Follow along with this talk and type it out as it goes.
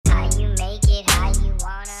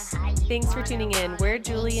Thanks for tuning in. We're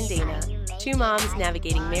Julie and Dana, two moms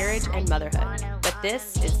navigating marriage and motherhood. But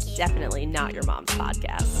this is definitely not your mom's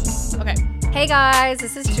podcast. Okay. Hey guys,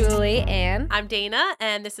 this is Julie and I'm Dana,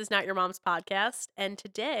 and this is Not Your Mom's Podcast. And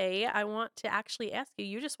today I want to actually ask you,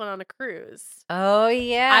 you just went on a cruise. oh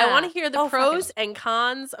yeah, I want to hear the pros and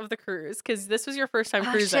cons of the cruise because this was your first time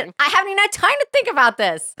cruising. Shit. I haven't even had time to think about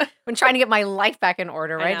this. I'm trying to get my life back in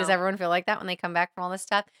order, right? Does everyone feel like that when they come back from all this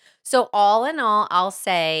stuff? So all in all, I'll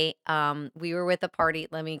say we were with a party.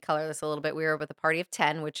 Let me color this a little bit. We were with a party of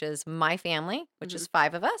 10, which is my family, which is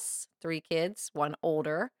 5 of us, 3 kids, 1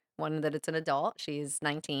 older, one that it's an adult. She's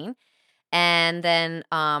 19. And then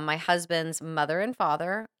my husband's mother and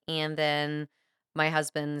father, and then my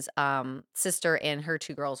husband's sister and her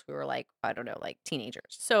 2 girls who were like, I don't know, like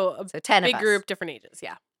teenagers. So 10 big of us. group, different ages,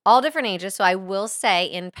 yeah. All different ages. So I will say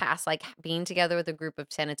in past, like being together with a group of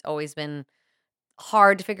 10, it's always been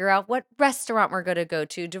hard to figure out what restaurant we're going to go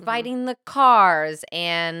to, dividing the cars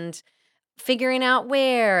and figuring out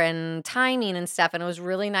where and timing and stuff. And it was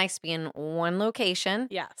really nice being one location.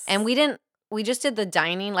 Yes. And we just did the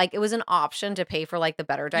dining. Like it was an option to pay for like the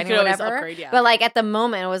better dining you could or whatever. Always upgrade, yeah. But like at the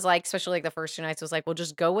moment, it was like, especially like the first 2 nights, it was like, we'll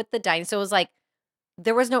just go with the dining. So it was like,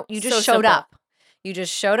 there was no, you just So showed simple. up. You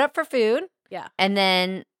just showed up for food. Yeah. And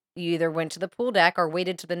then you either went to the pool deck or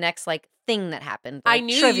waited to the next like thing that happened. Like I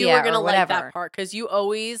knew trivia you were going to or like whatever. that part because you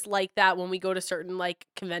always like that when we go to certain like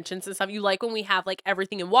conventions and stuff. You like when we have like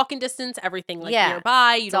everything in walking distance, everything like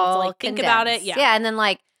nearby. You It's don't have to all like think about it. condensed. Yeah. Yeah. And then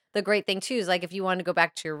like the great thing too is like if you wanted to go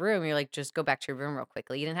back to your room, you're like, just go back to your room real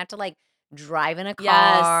quickly. You didn't have to like drive in a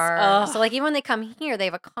car. Ugh. So like even when they come here, they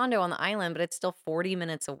have a condo on the island, but it's still 40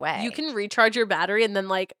 minutes away. You can recharge your battery and then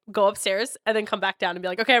like go upstairs and then come back down and be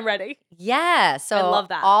like, okay, I'm ready. Yeah. So I love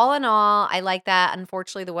that. all in all, I like that.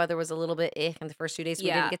 Unfortunately, the weather was a little bit in the first 2 days. So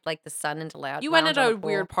we didn't get like the sun until loud. You went at a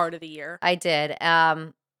weird part of the year. I did.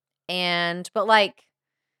 But like,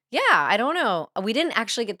 yeah, I don't know. We didn't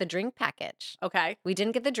actually get the drink package. Okay. We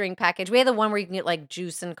didn't get the drink package. We had the one where you can get like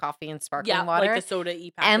juice and coffee and sparkling water. like the soda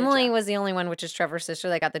package. Emily was the only one, which is Trevor's sister,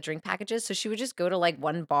 that got the drink packages. So she would just go to like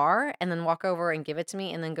one bar and then walk over and give it to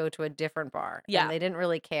me and then go to a different bar. Yeah. And they didn't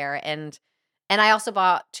really care. And I also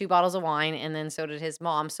bought 2 bottles of wine and then so did his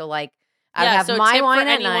mom. So like I would have so my tip wine for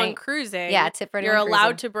at anyone night. cruising. Yeah, tip for anyone You're allowed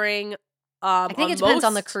cruising. to bring I think it depends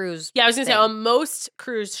on the cruise. Yeah, I was going to say thing. on most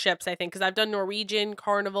cruise ships, I think, because I've done Norwegian,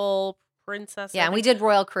 Carnival, Princess. Yeah, and we did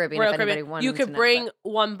Royal Caribbean. Royal if anybody Caribbean. wanted You could to know, bring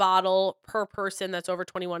 1 bottle per person that's over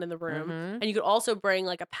 21 in the room. Mhm. And you could also bring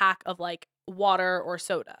like a pack of like water or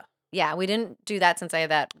soda. Yeah, we didn't do that since I had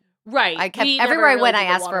that. Right. I kept We everywhere never I went, really I did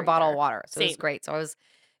the asked for a water bottle either. of water. So it was Same. great. So I was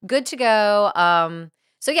good to go.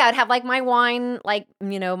 So yeah, I'd have like my wine, like,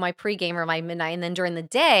 you know, my pregame or my midnight. And then during the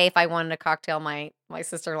day, if I wanted a cocktail, my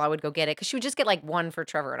sister-in-law would go get it because she would just get like 1 for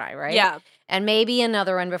Trevor and I, right? Yeah. And maybe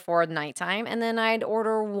another one before nighttime. And then I'd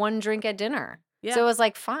order 1 drink at dinner. Yeah. So it was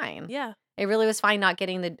like fine. Yeah. It really was fine not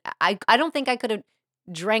getting the I don't think I could have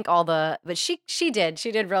drank all the, but she did.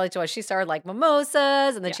 She did really well. She started like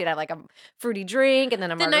mimosas and then she'd have like a fruity drink and then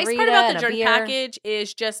a The margarita. nice part about and the a drink beer. package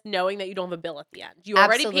is just knowing that you don't have a bill at the end. You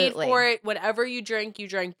already paid Absolutely. for it. Whatever you drink, you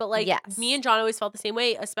drink. But like Yes. me and John always felt the same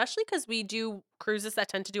way, especially because we do cruises that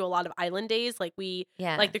tend to do a lot of island days. Like we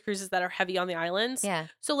Yeah. like the cruises that are heavy on the islands. Yeah.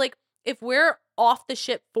 So like if we're off the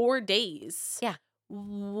ship 4 days, Yeah.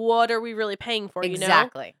 what are we really paying for? You know,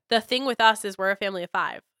 Exactly. the thing with us is we're a family of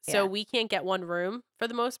 5. So Yeah. we can't get 1 room for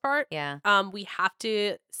the most part. Yeah. We have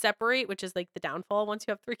to separate, which is like the downfall once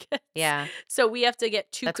you have 3 kids. Yeah. So we have to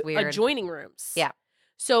get 2 That's weird. adjoining rooms. Yeah.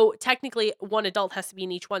 So technically 1 adult has to be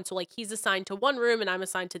in each one. So like he's assigned to 1 room and I'm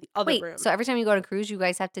assigned to the other Wait, room. so every time you go to cruise, you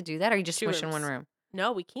guys have to do that or you just 2 push in rooms. 1 room?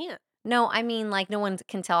 No, we can't. No, I mean like no one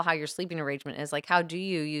can tell how your sleeping arrangement is. Like how do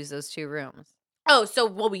you use those 2 rooms? Oh, so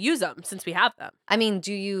we use them since we have them. I mean,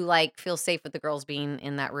 do you like feel safe with the girls being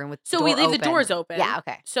in that room with the So door we leave open? the doors open. Yeah,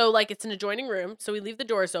 okay. So like it's an adjoining room. So we leave the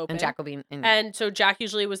doors open. And Jack will be in. And so Jack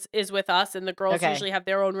usually is with us and the girls Okay. usually have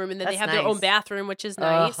their own room and then they That's have their own nice. bathroom, which is Oh,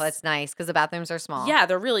 nice. that's nice because the bathrooms are small. Yeah,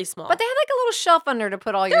 they're really small. But they had like a little shelf under to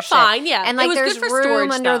put all your They're shit. fine, yeah. And It like was there's good for room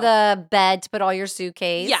storage, under though. the bed to put all your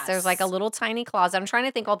suitcase. Yes. There's like a little tiny closet. I'm trying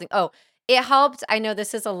to think all the it helped. I know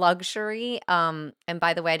this is a luxury. And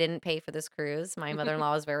by the way, I didn't pay for this cruise. My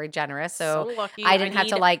mother-in-law was very generous. So lucky. I didn't have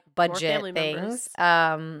to need like more budget family members. things.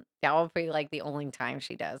 That will be like the only time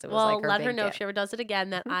she does. It was Well, like her let her big know if gift. she ever does it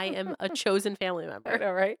again that I am a chosen family I member.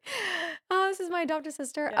 know, right? Oh, this is my adopted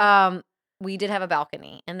sister. Yeah. We did have a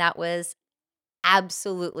balcony, and that was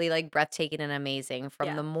absolutely like breathtaking and amazing from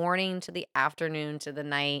Yeah. the morning to the afternoon to the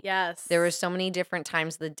night. Yes. There were so many different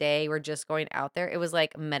times of the day we're just going out there. It was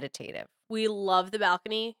like meditative. We love the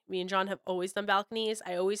balcony. Me and John have always done balconies.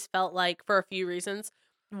 I always felt like, for a few reasons,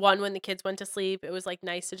 one when the kids went to sleep. It was like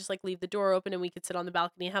nice to just like leave the door open and we could sit on the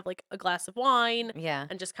balcony and have like a glass of wine Yeah.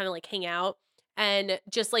 and just kind of like hang out. And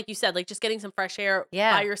just like you said, like just getting some fresh air by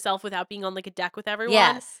Yeah. yourself without being on like a deck with everyone.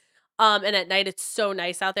 Yes. And at night it's so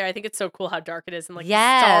nice out there. I think it's so cool how dark it is and like the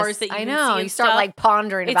Yes. stars that you I can know. see and You start stuff. like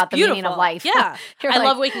pondering It's about the meaning of beautiful. life. Yeah. You're I like,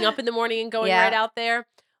 love waking up in the morning and going Yeah. right out there.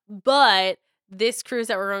 But this cruise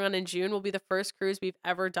that we're going on in June will be the first cruise we've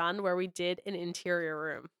ever done where we did an interior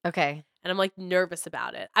room. Okay. And I'm like nervous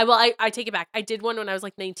about it. I take it back. I did one when I was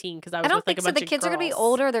like 19 because I was I don't with like think a so. bunch The of kids are going to be girls.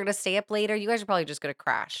 older. They're going to stay up later. You guys are probably just going to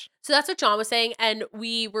crash. So that's what John was saying. And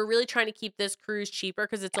we were really trying to keep this cruise cheaper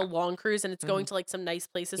because it's a long cruise and it's going to like some nice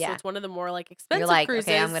places. So Yeah. it's one of the more like expensive You're like, cruises.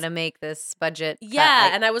 okay, I'm going to make this budget.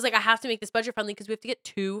 Yeah. And I was like, I have to make this budget friendly because we have to get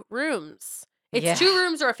 2 rooms. It's Yeah. 2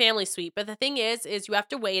 rooms or a family suite. But the thing is you have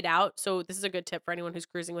to weigh it out. So this is a good tip for anyone who's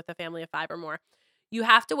cruising with a family of 5 or more. You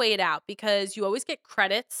have to weigh it out because you always get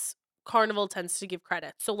credits. Carnival tends to give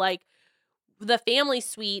credits. So like the family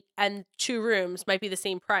suite and 2 rooms might be the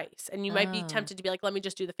same price. And you might be tempted to be like, let me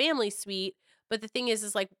just do the family suite. But the thing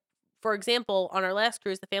is like, for example, on our last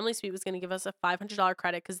cruise, the family suite was going to give us a $500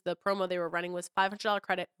 credit because the promo they were running was $500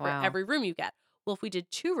 credit for every room you get. Well, if we did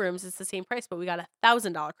 2 rooms, it's the same price, but we got a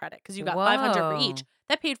 $1,000 credit because you got $500 for each.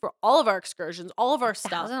 That paid for all of our excursions, all of our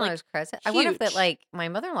stuff. Like, credit. I wonder if that huge. like my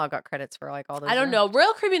mother-in-law got credits for like all those. I don't rooms. know.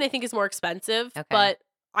 Royal Caribbean, I think, is more expensive, Okay. but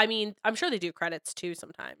I mean, I'm sure they do credits too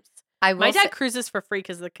sometimes. I will My dad say- cruises for free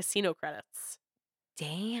because of the casino credits.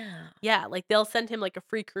 Damn. Yeah, like they'll send him like a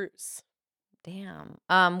free cruise.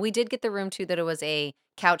 Damn. We did get the room too that it was a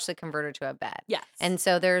couch that converted to a bed. Yes. And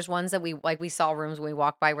so there's ones that we saw rooms when we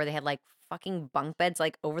walked by where they had like fucking bunk beds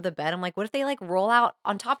like over the bed. I'm like, what if they like roll out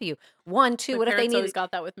on top of you? 1, 2, My what if they parents need always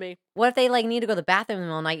got that with me. what if they like need to go to the bathroom in the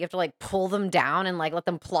middle of the night? You have to like pull them down and like let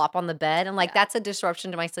them plop on the bed. And like that's a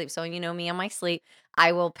disruption to my sleep. So you know me and my sleep,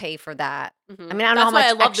 I will pay for that. Mm-hmm. I mean, I don't know how That's much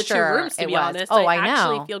why I love the 2 extra rooms, to it be was. honest. Oh, I I know.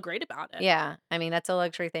 actually feel great about it. Yeah, I mean that's a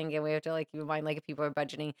luxury thing, and we have to like keep in mind like if people are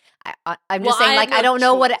budgeting. I'm Well, just saying I like have I no don't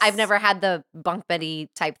know what choice. I've never had the bunk beddy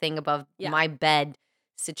type thing above Yeah. my bed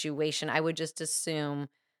situation. I would just assume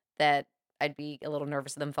that I'd be a little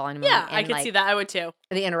nervous of them falling in. Yeah, and, I could like, see that. I would too.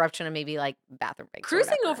 the interruption of maybe like bathroom breaks. or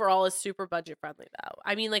Cruising whatever. overall is super budget friendly though.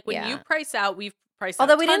 I mean, like when you Yeah. price out, we've priced out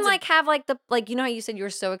Although we didn't tons of- like have like the like you know how you said you were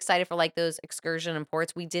so excited for like those excursion and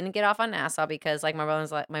ports. We didn't get off on Nassau because like my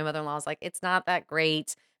mother-in-law was like it's not that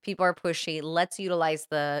great. People are pushy. Let's utilize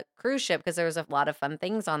the cruise ship because there was a lot of fun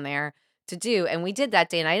things on there to do, and we did that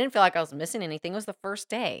day. And I didn't feel like I was missing anything. It was the first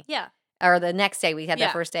day. Yeah. Or the next day we had Yeah.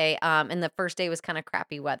 that first day. And the first day was kind of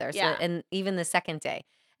crappy weather. So Yeah. and even the second day.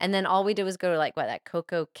 And then all we did was go to like that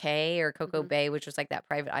Coco Cay or Coco Mhm. Bay, which was like that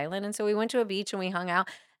private island. And so we went to a beach and we hung out.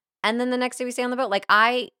 And then the next day we stayed on the boat. Like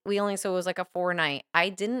so it was like a 4-night. I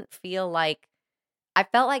didn't feel like I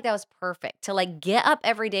felt like that was perfect. To like get up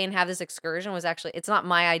every day and have this excursion was actually it's not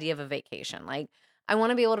my idea of a vacation. Like I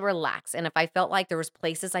want to be able to relax. And if I felt like there was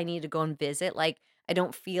places I needed to go and visit, like I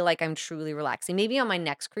don't feel like I'm truly relaxing. Maybe on my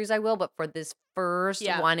next cruise I will, but for this first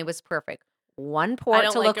Yeah. one, it was perfect. One I port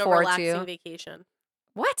don't to like look a forward relaxing to. vacation.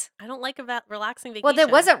 What? I don't like a relaxing vacation. Well, that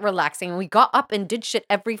wasn't relaxing. We got up and did shit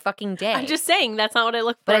every fucking day. I'm just saying that's not what I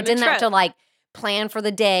look for. But I in a didn't have to trip. like plan for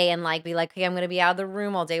the day and like be like, okay, I'm going to be out of the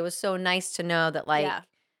room all day. It was so nice to know that like, Yeah.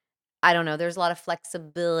 I don't know, there's a lot of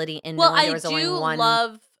flexibility in Well, knowing there I was only do one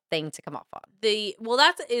love thing to come off on.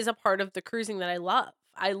 that is a part of the cruising that I love.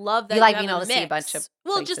 I love that You like have being a able to see a mix. bunch of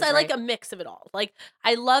Well, just places, I like right? a mix of it all. Like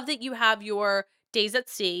I love that you have your days at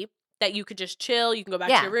sea that you could just chill, you can go back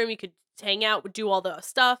to Yeah. your room, you could hang out, do all the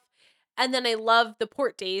stuff. And then I love the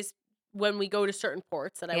port days when we go to certain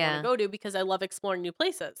ports that I want Yeah. to go to because I love exploring new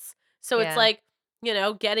places. So Yeah. it's like,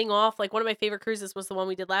 getting off. Like one of my favorite cruises was the one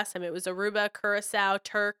we did last time. It was Aruba, Curacao,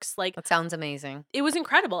 Turks. Like That sounds amazing. it was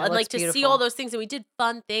incredible. That And like looks to see beautiful. all those things. And we did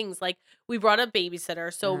fun things. Like we brought a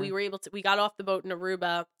babysitter. So Mm-hmm. we were able to, we got off the boat in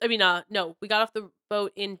Aruba. I mean, no, we got off the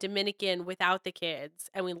boat in Dominican without the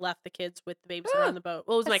kids. And we left the kids with the babysitter on the boat.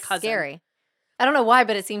 Well, it was my That's cousin. scary. I don't know why,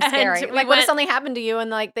 but it seems And scary. we Like, what if went- something happened to you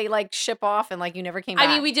and like they like ship off and like you never came back?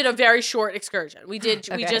 I mean, we did a very short excursion. We Okay.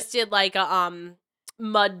 just did like a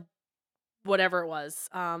mud, whatever it was.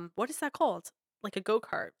 What is that called? Like a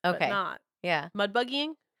go-kart. But Okay. not. Yeah. Mud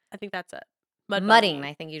buggying? I think that's it. Mud Mudding, buggying.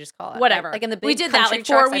 I think you just call it. right? Whatever. Like in the big we did that, country like trucks,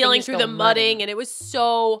 I think you four-wheeling just through go the mudding, and it was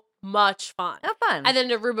so much fun. Oh, fun. And then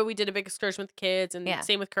in Aruba, we did a big excursion with the kids, and Yeah.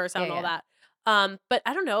 same with Curacao Yeah, and all yeah. that. But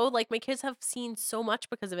I don't know, like my kids have seen so much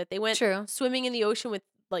because of it. They went True. swimming in the ocean with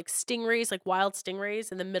like stingrays, like wild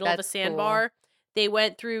stingrays in the middle of a That's sandbar. They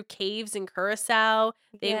went through caves in Curacao.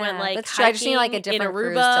 They went like that's true. I just need like a hiking in different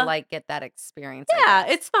cruise Aruba. to like get that experience. I Yeah,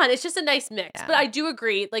 guess. it's fun. It's just a nice mix. But Yeah. I do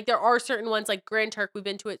agree. Like there are certain ones like Grand Turk. We've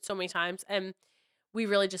been to it so many times, and we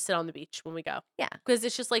really just sit on the beach when we go. Yeah. Because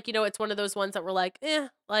it's just like, it's one of those ones that we're like,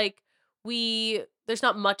 like there's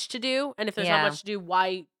not much to do. And if there's not Yeah. much to do,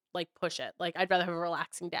 why like push it? Like I'd rather have a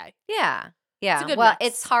relaxing day. Yeah. It's a Yeah. good Well,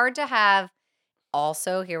 it's mix. hard to have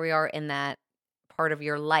also, here we are in that part of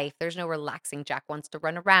your life. There's no relaxing. Jack wants to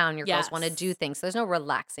run around. Your girls want to do Yes. things. So there's no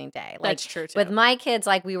relaxing day. Like That's true with too. my kids,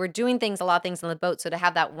 like we were doing things, a lot of things on the boat. So to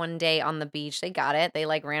have that one day on the beach, they got it. They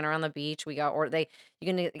like ran around the beach. You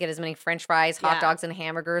can get as many French fries, hot Yeah. dogs, and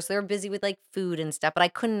hamburgers. They were busy with like food and stuff. But I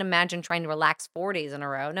couldn't imagine trying to relax 4 days in a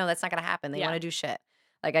row. No, that's not gonna happen. They want Yeah. to do shit.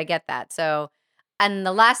 Like I get that. So, and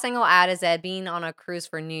the last thing I'll add is that being on a cruise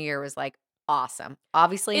for New Year was like awesome.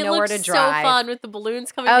 Obviously, It nowhere looks to so drive. fun with the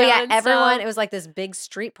balloons coming Oh down yeah, and everyone. stuff. It was like this big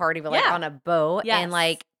street party, but like Yeah. on a boat, and Yes.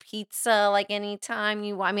 like pizza, like anytime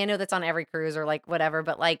you want. I mean, I know that's on every cruise or like whatever,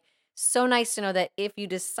 but like so nice to know that if you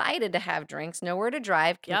decided to have drinks, nowhere to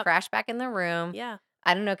drive, can Yep. crash back in the room. Yeah.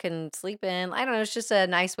 I don't know, can sleep in. I don't know. It's just a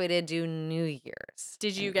nice way to do New Year's.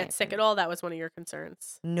 Did you in my get sick at opinion. all? That was one of your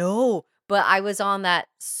concerns. No, but I was on that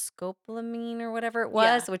scopolamine or whatever it Yeah.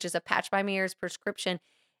 was, which is a patch by my ears prescription.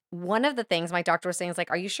 One of the things my doctor was saying is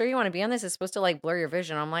like, "Are you sure you want to be on this? It's supposed to like blur your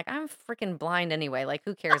vision." I'm like, "I'm freaking blind anyway. Like,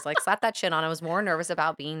 who cares? Like, slap that shit on." I was more nervous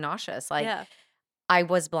about being nauseous. Like, Yeah. I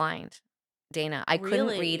was blind, Dana. I couldn't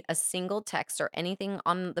read Really? a single text or anything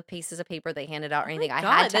on the pieces of paper they handed out or Oh my anything. I had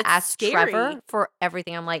God, to that's ask scary. Trevor for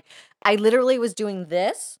everything. I'm like, I literally was doing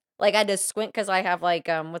this. Like I had to squint because I have like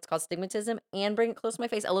what's called stigmatism and bring it close to my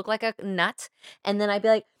face. I look like a nut. And then I'd be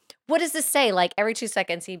like, what does this say? Like every 2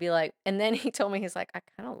 seconds he'd be like, and then he told me, he's like, I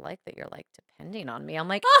kind of like that you're like depending on me. I'm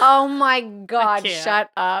like, oh my I God, can't.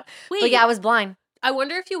 shut up. But yeah, Wait, I was blind. I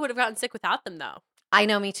wonder if you would have gotten sick without them though. I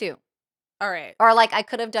know, me too. All right. Or like I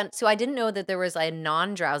could have done, so I didn't know that there was a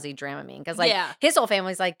non-drowsy Dramamine because like Yeah. his whole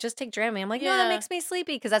family's like, just take Dramamine. I'm like, no, that Yeah. makes me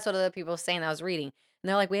sleepy because that's what other people were saying that I was reading. And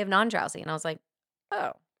they're like, we have non-drowsy. And I was like,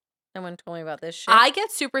 oh, no one told me about this shit. I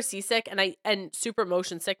get super seasick and super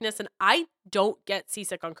motion sickness, and I don't get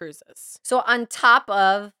seasick on cruises. So on top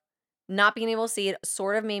of not being able to see it,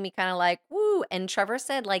 sort of made me kind of like, woo. And Trevor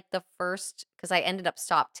said like the first, because I ended up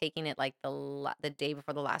stopped taking it like the day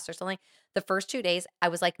before the last or something. The first 2 days, I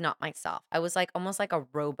was like not myself. I was like almost like a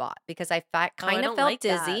robot because I I kind of don't felt like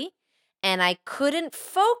that. dizzy and I couldn't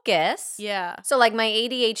focus. Yeah. So like my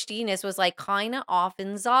ADHDness was like kind of off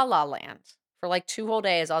in Zala land for like 2 whole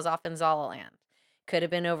days. I was off in Zala land. Could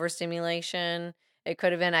have been overstimulation. It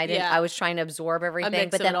could have been Yeah. I was trying to absorb A everything,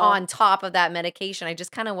 mix but of it then all. on top of that medication, I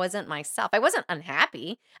just kind of wasn't myself. I wasn't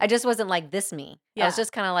unhappy. I just wasn't like this me. I was Yeah.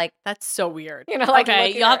 just kind of like, That's so weird. like Okay,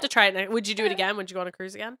 looking you'll have at to try it. Would you do it again? Would you go on a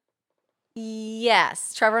cruise again?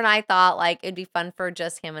 yes. Trevor and I thought like it'd be fun for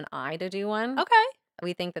just him and I to do one. Okay.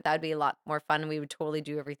 We think that would be a lot more fun and we would totally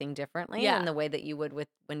do everything differently Yeah. in the way that you would with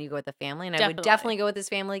when you go with the family. And I would Definitely. definitely go with his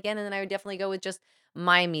family again. And then I would definitely go with just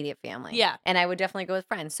my immediate family. Yeah. And I would definitely go with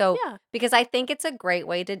friends. So Yeah. because I think it's a great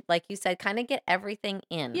way to, like you said, kind of get everything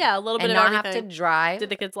in. Yeah, a little bit And of not everything. have to drive. Did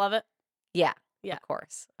the kids love it? Yeah. Yeah. Of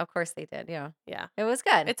course. Of course they did. Yeah. Yeah. It was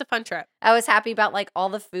good. It's a fun trip. I was happy about like all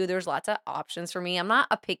the food. There's lots of options for me. I'm not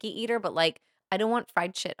a picky eater, but like I don't want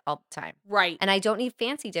fried shit all the time. Right. And I don't need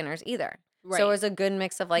fancy dinners either. Right. So it was a good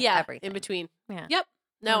mix of like yeah, everything. in between. Yeah. Yep.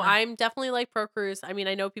 No, Mhm. I'm definitely like pro cruise. I mean,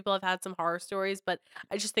 I know people have had some horror stories, but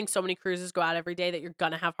I just think so many cruises go out every day that you're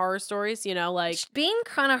gonna have horror stories, like Being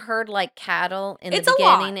kind of herd like cattle in It's the a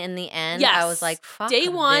lot. beginning and the end, I was Yes. like, fuck day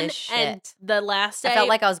one this shit. and the last day. I felt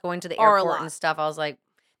like I was going to the are a airport lot. and stuff. I was like,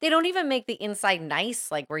 they don't even make the inside nice,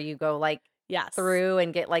 like where you go like yes. through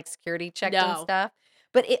and get like security checked and No. stuff.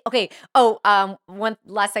 But okay. Oh, one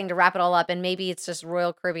last thing to wrap it all up, and maybe it's just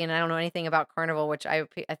Royal Caribbean. I don't know anything about Carnival, which I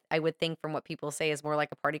would think from what people say is more like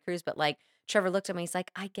a party cruise. But like Trevor looked at me, he's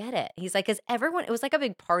like, I get it. He's like, because everyone, it was like a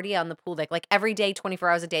big party on the pool deck, like every day, 24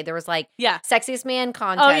 hours a day. There was like Yeah. sexiest man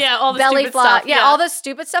contest, Oh yeah, all the belly stupid flop, stuff. yeah, all the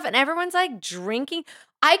stupid stuff, and everyone's like drinking.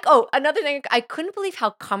 Another thing, I couldn't believe how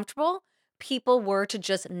comfortable people were to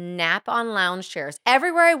just nap on lounge chairs.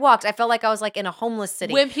 Everywhere I walked, I felt like I was like in a homeless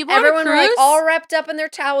city. When people Everyone on a were like cruise, all wrapped up in their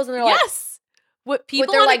towels and they're like, yes. What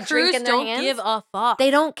people their, on like, a drink cruise in their don't hands? give a fuck. they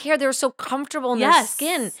don't care. They're so comfortable in their Yes.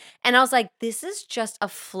 skin. And I was like, this is just a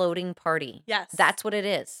floating party. Yes. That's what it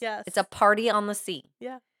is. Yes. It's a party on the sea.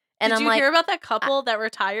 Yeah. And Did I'm you like, hear about that couple that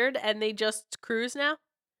retired and they just cruise now?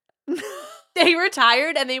 They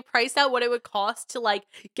retired and they priced out what it would cost to like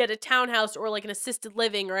get a townhouse or like an assisted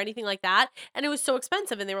living or anything like that. And it was so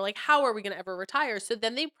expensive. And they were like, how are we going to ever retire? So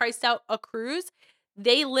then they priced out a cruise.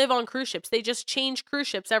 They live on cruise ships. They just change cruise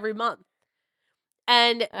ships every month.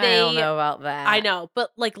 And I don't know about that. I know,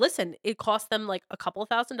 but like, listen, it cost them like a couple of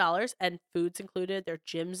 $1,000s and food's included, their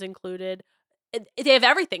gym's included. They have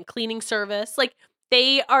everything, cleaning service. Like,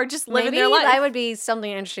 They are just living Maybe their life. that would be something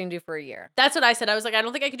interesting to do for a year. That's what I said. I was like, I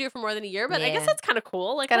don't think I could do it for more than a year, but I guess Yeah. that's kind of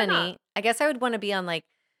cool. It's Like, why kinda not? neat. I guess I would wanna be on, like,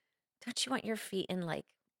 don't you want your feet in, like,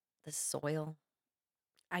 the soil?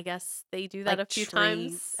 I guess they do that Like a few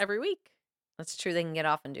times trees? every week. That's true, they can get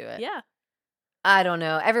off and do it. Yeah, I don't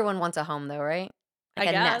know. Everyone wants a home though, right? I Like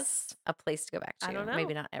a guess. nest, a place to go back I don't to.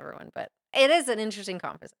 Maybe know. not everyone, but it is an interesting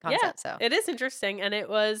Yeah, concept, so it is interesting, and it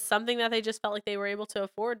was something that they just felt like they were able to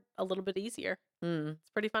afford a little bit easier. mm,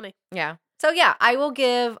 It's pretty funny. yeah. So, yeah, I will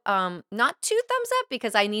give, not 2 thumbs up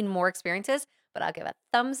because I need more experiences, but I'll give a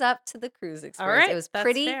thumbs up to the cruise All experience. It right, was that's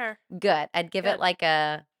pretty fair. good. I'd give it Good. like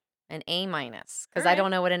an A minus All because I right.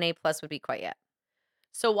 don't know what an A plus would be quite yet.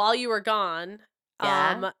 So while you were gone,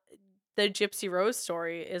 Yeah? the Gypsy Rose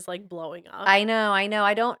story is like blowing up. I know, I know.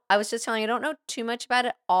 I was just telling you, I don't know too much about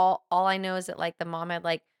it. All I know is that, like, the mom had,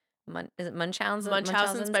 like, is it Munchausen's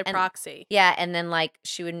Munchausen's? by And proxy. yeah, and then, like,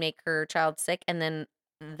 she would make her child sick, and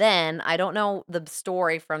then I don't know the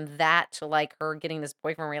story from that to, like, her getting this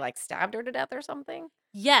boyfriend where he, like, stabbed her to death or something.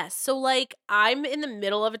 Yes, so, like, I'm in the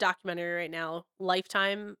middle of a documentary right now.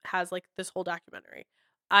 Lifetime has, like, this whole documentary.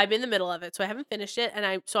 I'm in the middle of it, so I haven't finished it, and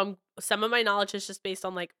I'm some of my knowledge is just based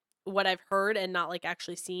on, like, what I've heard and not, like,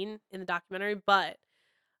 actually seen in the documentary, but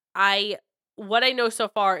I what I know so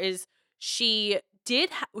far is she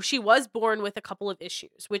was born with a couple of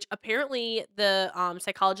issues, which apparently the,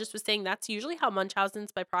 psychologist was saying that's usually how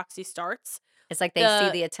Munchausen's by proxy starts. It's like they see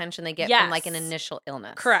The the attention they get from, like, an Yes, initial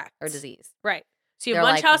illness or correct. disease. Right. So you have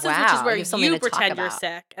They're like, Munchausen's, which is "Wow, where you have something you to talk pretend you're about."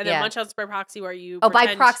 sick, and then Yeah. Munchausen's by proxy where you Oh, by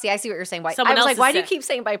pretend proxy, I see what you're saying. Why I someone was else like, is "Why do you sick. keep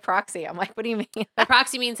saying by proxy?" I'm like, "What do you mean?" By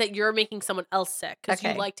proxy means that you're making someone else sick because you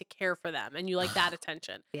Okay. like to care for them and you like that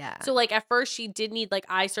attention. Yeah. So, like, at first, she did need, like,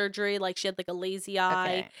 eye surgery, like, she had, like, a lazy eye,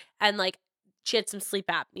 Okay. and, like, she had some sleep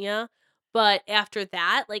apnea, but after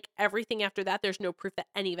that, like, everything after that, there's no proof that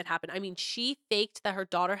any of it happened. I mean, she faked that her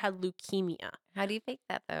daughter had leukemia. How do you fake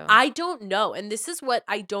that though? I don't know, and this is what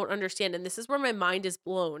I don't understand, and this is where my mind is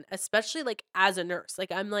blown, especially, like, as a nurse.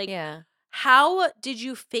 Like, I'm like, Yeah. how did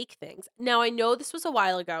you fake things? Now, I know this was a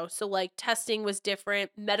while ago, so, like, testing was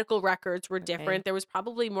different, medical records were Okay. different. There was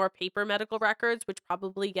probably more paper medical records, which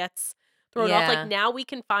probably gets thrown off. Like, Yeah. now we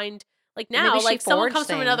can find like, Or maybe now, she like, someone forged comes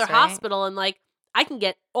from another things, right? hospital and, like, I can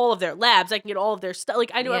get all of their labs, I can get all of their stuff.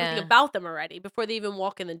 Like, I know everything Yeah. about them already before they even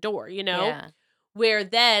walk in the door, you know? Yeah. Where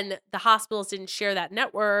then the hospitals didn't share that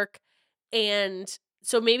network, and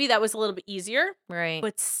so maybe that was a little bit easier, Right.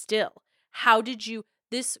 but still, how did you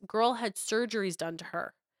this girl had surgeries done to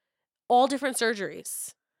her, all different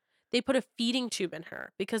surgeries. They put a feeding tube in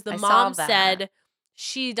her because the I saw mom that. said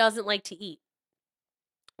she doesn't like to eat.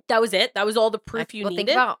 That was it. That was all the proof you Well, think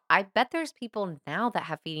needed. about I bet there's people now that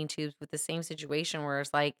have feeding tubes with the same situation where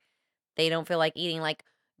it's like they don't feel like eating. Like,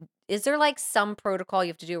 is there like some protocol you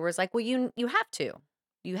have to do where it's like, well, you have to.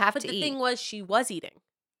 You have But to the eat. thing was she was eating.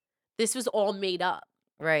 This was all made up.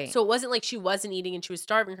 Right. So it wasn't like she wasn't eating and she was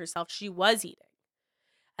starving herself. She was eating.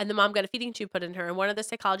 And the mom got a feeding tube put in her. And one of the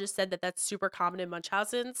psychologists said that that's super common in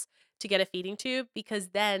Munchausen's to get a feeding tube because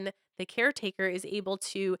then the caretaker is able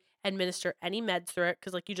to administer any meds through it.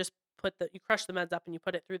 Because, like, you crush the meds up and you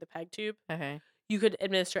put it through the peg tube. Okay. You could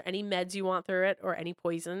administer any meds you want through it or any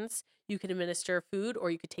poisons. You can administer food or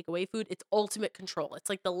you could take away food. It's ultimate control. It's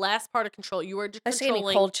like the last part of control. You are just That's giving me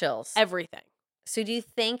controlling cold chills. everything. So, do you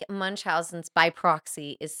think Munchausen's by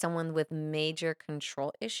proxy is someone with major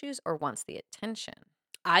control issues or wants the attention?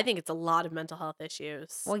 I think it's a lot of mental health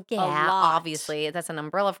issues. Well, A yeah, lot. obviously that's an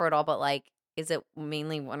umbrella for it all, but like, is it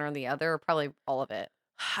mainly one or the other, or probably all of it?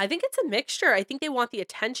 I think it's a mixture. I think they want the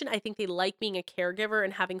attention. I think they like being a caregiver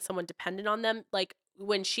and having someone dependent on them. Like,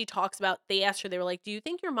 when she talks about, they asked her, they were like, "Do you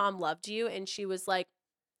think your mom loved you?" And she was like,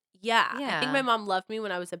 "Yeah, I think my Yeah. mom loved me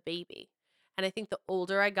when I was a baby. And I think the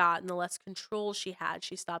older I got and the less control she had,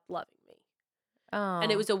 she stopped loving me."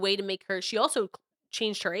 And it Oh, was a way to make her, she also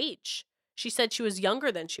changed her age. She said she was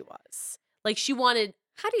younger than she was. Like, she wanted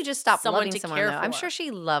how do you just stop someone loving to someone care though? I'm sure for. she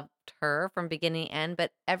loved her from beginning to end,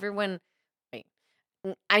 but everyone. Wait,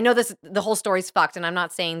 I know this. The whole story's fucked, and I'm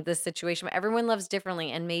not saying this situation, but everyone loves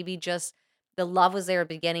differently, and maybe just the love was there at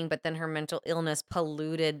the beginning, but then her mental illness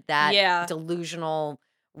polluted that Yeah. delusional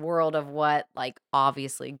world of what, like,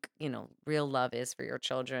 obviously, real love is for your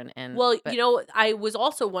children, and Well, but I was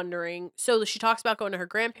also wondering, so she talks about going to her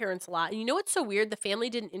grandparents a lot. And you know what's so weird? The family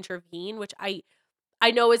didn't intervene, which I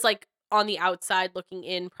know is, like, on the outside looking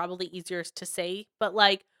in probably easier to say, but,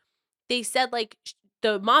 like, they said, like,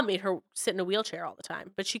 the mom made her sit in a wheelchair all the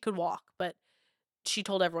time, but she could walk, but she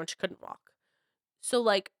told everyone she couldn't walk. So,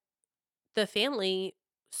 like, the family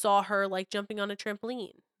saw her, like, jumping on a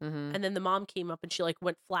trampoline. Mhm. And then the mom came up and she, like,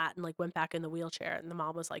 went flat and, like, went back in the wheelchair, and the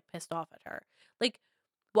mom was, like, pissed off at her. Like,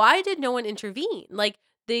 why did no one intervene? Like,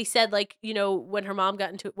 they said, like, when her mom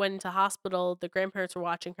went into hospital, the grandparents were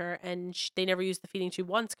watching her, and they never used the feeding tube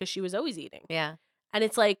once because she was always eating. Yeah. And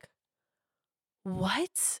it's like,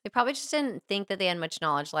 what? They probably just didn't think that they had much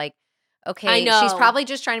knowledge, like, I okay, she's know. probably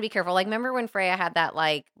just trying to be careful, like, remember when Freya had that,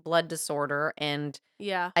 like, blood disorder, and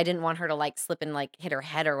Yeah. I didn't want her to, like, slip and, like, hit her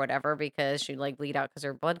head or whatever because she'd, like, bleed out because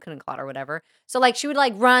her blood couldn't clot or whatever, so, like, she would,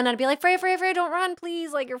 like, run, and I'd be like, "Freya, Freya, Freya, don't run,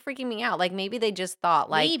 please, like, you're freaking me out," like, maybe they just thought,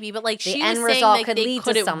 like, Maybe, but, like, the she was end saying, result like, could they lead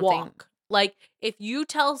to couldn't something. walk. Like, if you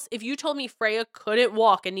told me Freya couldn't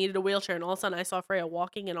walk and needed a wheelchair, and all of a sudden I saw Freya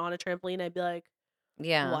walking and on a trampoline, I'd be like,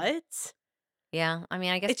 Yeah. "What?" Yeah, I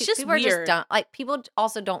mean, I guess It's just people are just weird. dumb, like, people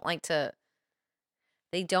also don't like to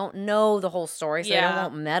they don't know the whole story, so they don't Yeah.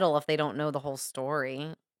 won't meddle if they don't know the whole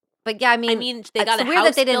story. But, yeah, I I mean, mean, they it's got a weird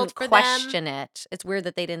that house they built didn't for them. question it. It's weird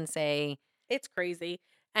that they didn't say, It's crazy.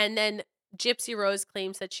 And then Gypsy Rose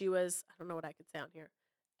claims that she was, I don't know what I could say on here,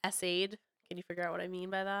 essayed. Can you figure out what I mean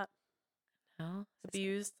by that? "Oh, is this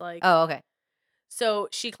Abused, like, Oh, okay. so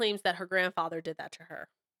she claims that her grandfather did that to her.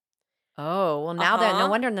 Oh, well, now that no Uh-huh.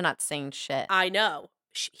 wonder they're not saying shit." I know.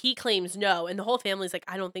 He claims no, and the whole family's like,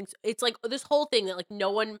 "I don't think so." It's like this whole thing that, like,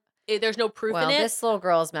 no one there's no proof in Well, it, this little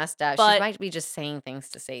girl's messed up. She but might be just saying things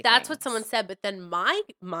to say that's what someone things. said, but then my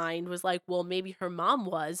mind was like, "Well, maybe her mom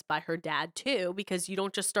was by her dad too, because you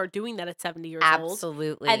don't just start doing that at 70 years old."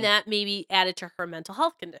 And Absolutely. that maybe added to her mental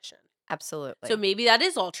health condition. So Absolutely. maybe that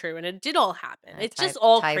is all true and it did all happen. That It's just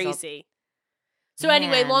all ties all crazy. So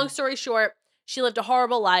anyway, long man. story short, she lived a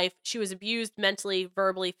horrible life. She was abused mentally,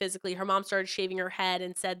 verbally, physically. Her mom started shaving her head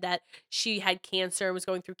and said that she had cancer and was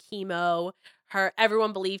going through chemo.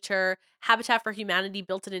 Everyone believed her. Habitat for Humanity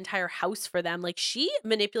built an entire house for them. Like, she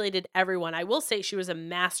manipulated everyone. I will say she was a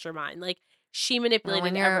mastermind. Like, she Well,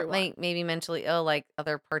 when manipulated you're, everyone. like, maybe mentally ill, like,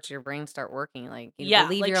 other parts of your brain start working, like, you Yeah,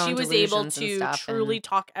 believe like, your she own was able delusions and to stuff, and truly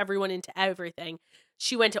talk everyone into everything.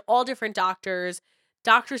 She went to all different doctors.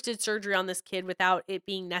 Doctors did surgery on this kid without it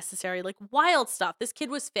being necessary, like, wild stuff. This kid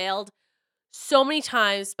was failed so many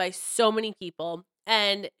times by so many people,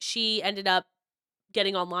 and she ended up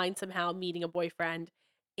getting online somehow, meeting a boyfriend,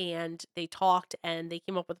 and they talked, and they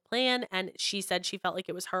came up with a plan, and she said she felt like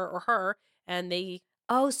it was her or her, and they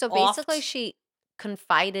Oh, so basically offed. she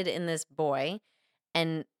confided in this boy,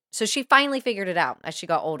 and so she finally figured it out as she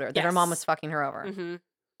got older that her mom was Yes. fucking her over. Mhm.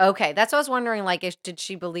 Okay, that's what I was wondering, like, did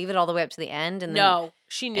she believe it all the way up to the end, and then No,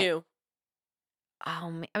 she eh, knew.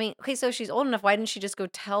 oh, ma I mean, okay, so she's old enough, why didn't she just go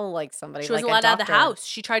tell, like, somebody, She like wasn't a allowed out of the doctor? house.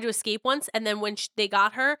 She tried to escape once, and then when they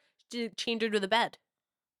got her, chained her to the bed.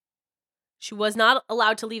 She was not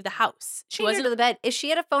allowed to leave the house. She Chained her to wasn't. the bed. If she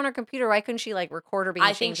had a phone or computer, why couldn't she, like, record her being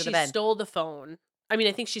I think chained to the she bed? stole the phone. I mean,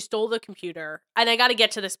 I think she stole the computer, and I gotta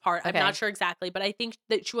get to this part. I'm not Okay. sure exactly, but I think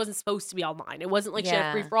that she wasn't supposed to be online. It wasn't like she had a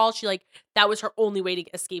free Yeah. for all. That was her only way to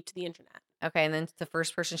escape to the internet. Okay, and then the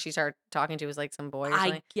first person she started talking to was, like, some boy or I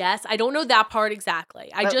something? guess. I don't know that part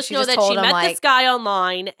exactly. I But just she know just that she told him, met this like, guy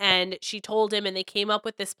online, and she told him, and they came up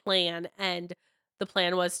with this plan, and the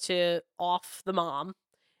plan was to off the mom,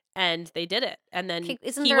 and they did it. And then "Okay,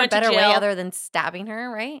 isn't he there a went to better way jail. other than stabbing her,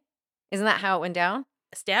 right? Isn't that how it went down?"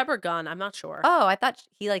 Stab or gun, I'm not sure. Oh, I thought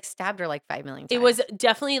he, like, stabbed her, like, 5,000,000 It was times.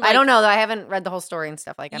 definitely, I don't like, know, though, I haven't read the whole story and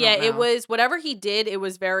stuff, like, I yeah, don't it know. was whatever he did, it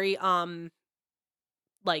was very,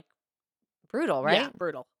 like, Brutal, yeah, right?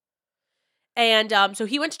 brutal. And, so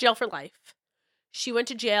he went to jail for life. She went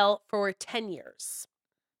to jail for 10 years.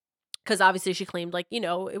 Because obviously she claimed, like,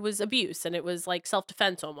 it was abuse and it was, like,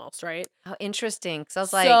 self-defense almost, right? Oh, interesting. Because I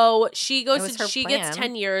was like, So it was her she gets plan.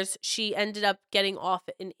 10 years. She ended up getting off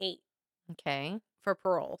in 8 Okay. for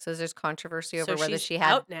parole. So there's controversy So over whether she's she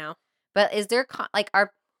had out now. but is there like,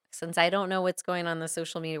 are since I don't know what's going on in the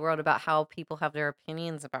social media world about how people have their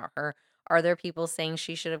opinions about her, are there people saying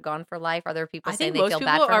she should have gone for life? Are there people I saying think they most feel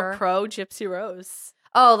people bad for are her? pro Gypsy Rose.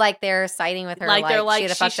 Oh, like, they're siding with her, Like, they're like, she like,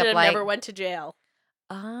 had a "She fucked should up have life? never went to jail."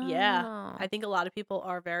 Yeah. I Oh. think a lot of people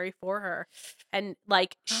are very for her. And,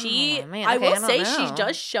 like, Oh, man, I okay, will I don't say she know.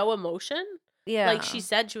 does show emotion. Like, she Yeah.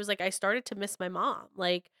 said, she was like, "I started to miss my mom.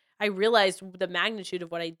 Like, I realized the magnitude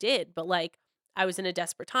of what I did, but, like, I was in a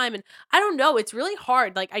desperate time." And I don't know, it's really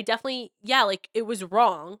hard. Like, I definitely, yeah, like, it was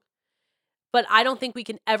wrong, but I don't think we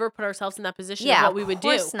can ever put ourselves in that position of Yeah, what of we would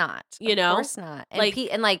do, course not, you of know? course not, Like,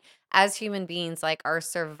 and, like, as human beings, like, our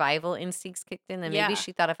survival instincts kicked in, and maybe yeah.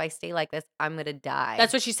 she thought, "If I stay like this, I'm gonna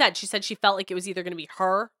That's die." what she said. She said she felt like it was either gonna be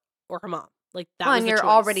her or her mom. Like, that Well, was and the you're choice.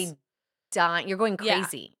 already dying, you're going Yeah.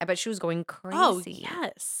 crazy. I bet she was going Oh, crazy.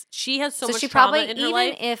 yes. She has so So she much trauma probably in her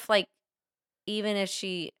life. even if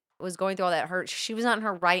she was going through all that hurt, she was not in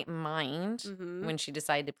her right mind Mhm. when she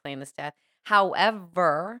decided to plan this death.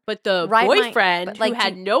 However, But the right mind but, boyfriend who like,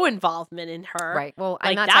 had no involvement in her, right, well, I'm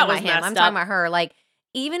like, not talking that about was him, I'm messed talking up. about her, like,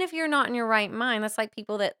 even if you're not in your right mind, that's like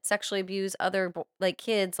people that sexually abuse other like,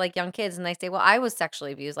 kids, like, young kids, and they say, "Well, I was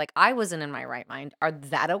sexually abused, like, I wasn't in my right mind." Are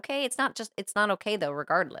that okay? It's not okay, though,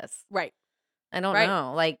 regardless. Right, I don't right.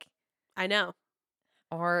 know, like, I know.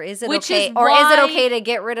 Which is or is it why okay to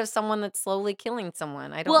get rid of someone that's slowly killing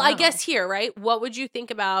someone? I don't well, I know. guess here, right? What would you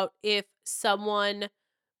think about if someone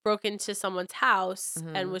broke into someone's house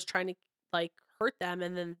and Mhm. was trying to, like, hurt them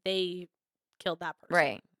and then they killed that person,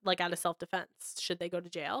 Right. like, out of self-defense? Should they go to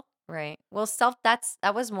jail? Right. Well,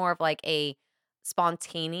 that was more of like a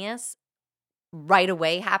spontaneous right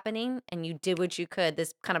away happening and you did what you could.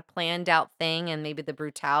 This kind of planned out thing and maybe the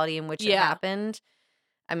brutality in which it Yeah. happened.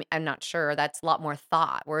 I mean, I'm not sure. That's a lot more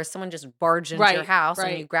thought. Whereas someone just barged into your Right, house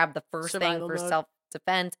and you right. grab the first thing Survival for mode. self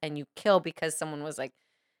defense and you kill because someone was like,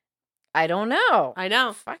 I don't know. I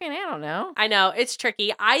know. Fucking, I don't know. I know. It's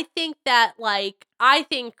tricky. I think that, like, I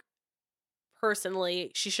think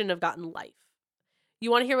personally she shouldn't have gotten life.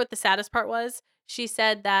 You wanna hear what the saddest part was? She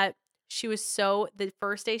said that the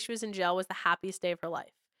first day she was in jail was the happiest day of her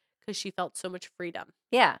life because she felt so much freedom.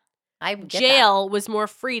 Yeah. I get that. Jail was more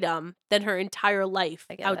freedom than her entire life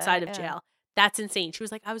I get outside that. of Yeah. jail. That's insane. She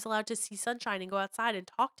was like, "I was allowed to see sunshine and go outside and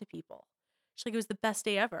talk to people." She's like, "It was the best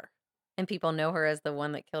day ever." And people know her as the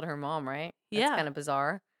one that killed her mom, right? That's Yeah, kind of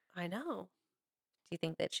bizarre. I know. Do you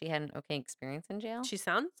think that she had an okay experience in jail? She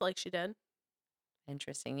sounds like she did.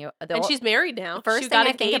 Interesting. And she's married The now. She first thing got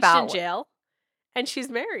I think engaged in about jail, and she's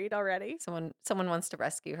married already. someone wants to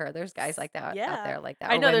rescue her. There's guys like that out Yeah. there like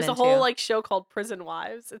that, I or know there's a women whole, too. like, show called Prison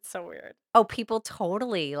Wives. It's so weird. Oh, people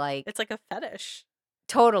totally like It's like a fetish.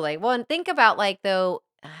 totally. Well, and think about like though,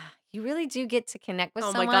 you really do get to connect with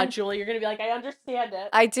Oh my god, someone. Julie, you're gonna be like, "I understand it."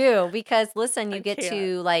 I do because listen, you I get can't.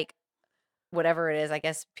 to like whatever it is. I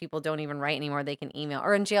guess people don't even write anymore. They can email.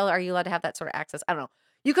 Or in jail, are you allowed to have that sort of access? I don't know.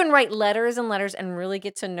 You can write letters and letters and really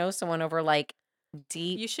get to know someone over like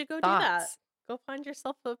deep You should go do that. thoughts. Go find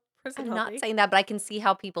yourself a prison I'm not hubby. saying that, but I can see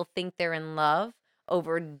how people think they're in love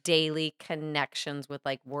over daily connections with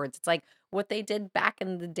like words. It's like what they did back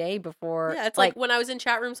in the day before, Yeah, it's like like, when I was in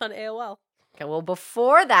chat rooms on AOL. okay, well,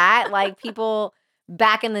 before that, like people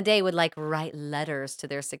back in the day would like write letters to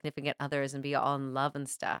their significant others and be all in love and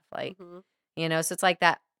stuff. Like, Mhm. so it's like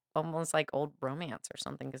that almost like old romance or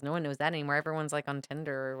something because no one knows that anymore. Everyone's like on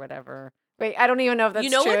Tinder or whatever. Wait, I don't even know if You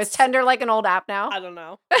that's know true. Is what's Tinder like an old app now? I don't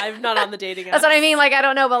know. I'm not on the dating That's what I mean. apps. Like, I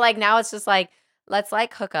don't know, but like now it's just like, let's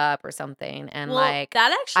like hook up or something. And Well, like,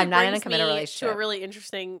 that actually I'm not in a brings committed me to a relationship. really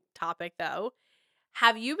interesting topic, though.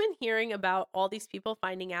 Have you been hearing about all these people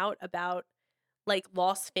finding out about, like,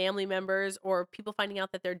 lost family members or people finding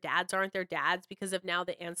out that their dads aren't their dads because of now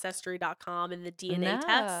the Ancestry.com and the DNA No.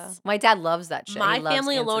 tests? My dad loves that shit. He My loves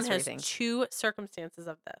family alone ancestry has things. 2 circumstances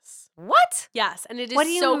of this. What? Yes, and it is What do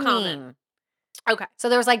you so common. mean? Okay. So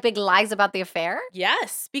there was like big lies about the affair?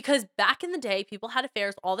 Yes, because back in the day, people had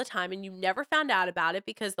affairs all the time and you never found out about it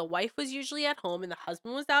because the wife was usually at home and the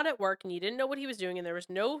husband was out at work and you didn't know what he was doing and there was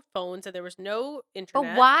no phones and there was no But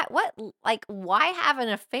internet. why? Like, why have an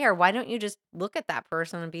affair? Why don't you just look at that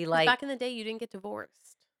person and be Because like, back in the day, you didn't get divorced.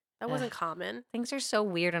 That ugh, wasn't common. things are so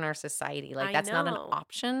weird in our society. Like, I that's not an know.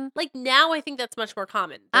 option. Like now, I think that's much more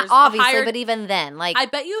common. There's a Obviously, higher, but even then, like, I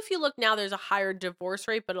bet you if you look now, there's a higher divorce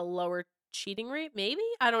rate, but a lower cheating rate, maybe?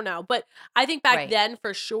 I don't know. But I think back right. then,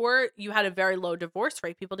 for sure, you had a very low divorce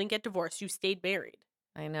rate. People didn't get divorced. You stayed married.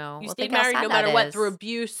 I know. You Well, stayed think how married no sad that matter what, through is.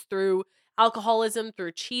 abuse, through alcoholism,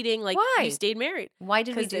 through cheating, like, you Why? stayed married Why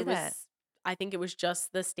did we because do that? I think it was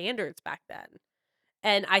just the standards back then,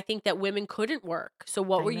 and I think that women couldn't work, so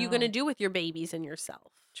what I were you gonna know. do with your babies and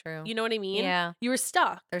yourself? True. You know what I mean? Yeah. You were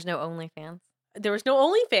stuck. There's no OnlyFans. There was no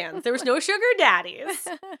OnlyFans, there was no sugar daddies.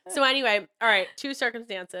 So anyway, alright, 2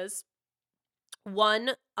 circumstances.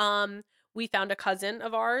 One, we found a cousin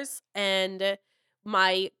of ours, and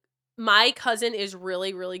my my cousin is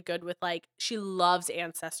really, really good with, like, she loves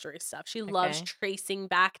ancestry stuff. She loves Okay. tracing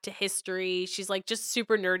back to history. She's, like, just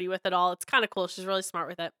super nerdy with it all. It's kinda cool. She's really smart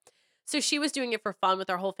with it. So she was doing it for fun with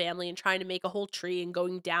our whole family and trying to make a whole tree and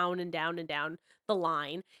going down and down and down the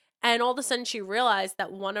line. And all of a sudden she realized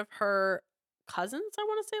that one of her cousins, I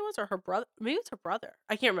wanna say it was, or her brother, maybe it's her brother.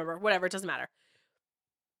 I can't remember. Whatever, it doesn't matter.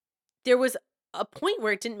 There was a point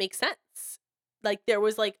where it didn't make sense. Like, there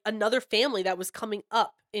was, like, another family that was coming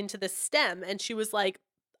up into the stem, and she was like,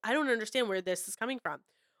 "I don't understand where this is coming from."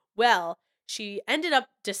 Well, she ended up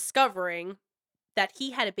discovering that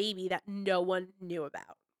he had a baby that no one knew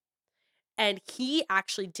about, and he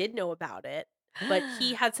actually did know about it, but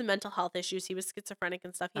he had some mental health issues. He was schizophrenic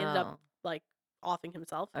and stuff. He ended up, Oh, like, offing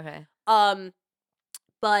himself. okay. Um,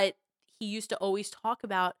 but he used to always talk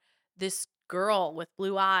about this girl with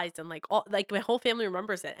blue eyes and, like, all like, my whole family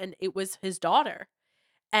remembers it, and it was his daughter.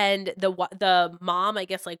 And the mom, I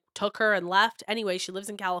guess, like, took her and left. Anyway, she lives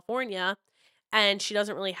in California, and she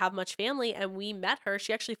doesn't really have much family, and we met her.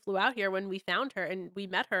 She actually flew out here when we found her, and we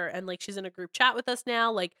met her, and, like, she's in a group chat with us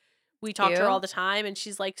now, like, we talk to her all Cute. the time, and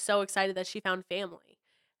she's, like, so excited that she found family,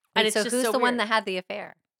 and Wait, it's so just who's so the one weird. that had the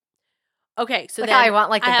affair? Okay, so Look how I then want,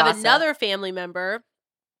 like, I the have gossip. another family member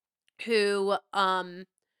who,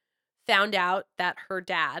 found out that her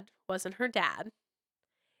dad wasn't her dad,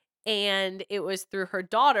 and it was through her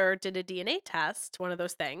daughter did a DNA test, one of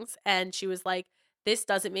those things, and she was like, "This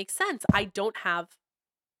doesn't make sense. I don't have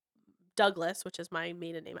Douglas," which is my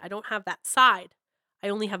maiden name. "I don't have that side. I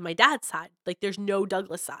only have my dad's side. Like, there's no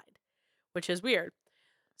Douglas side," which is weird.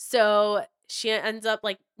 So, she ends up,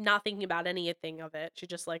 like, not thinking about anything of it. She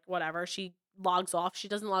just, like, whatever. She logs off. She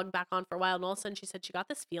doesn't log back on for a while, and all of a sudden she said she got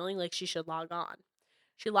this feeling like she should log on.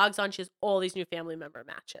 She logs on, she has all these new family member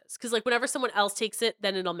matches. Because, like, whenever someone else takes it,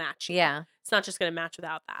 then it'll match you. Yeah. It's not just gonna match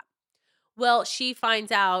without that. Well, she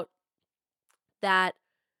finds out that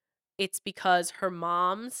it's because her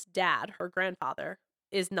mom's dad, her grandfather,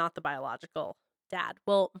 is not the biological dad.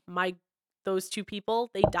 Well, those 2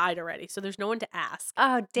 people, they died already, so there's no one to ask.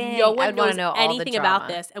 Oh, No dang. I one would wanna knows know all the anything about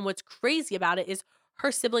drama. this, and what's crazy about it is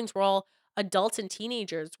her siblings were all adults and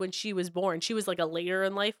teenagers when she was born. She was, like, a later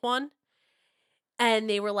in life one, and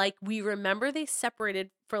they were like, "We remember they separated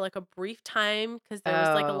for, like, a brief time because there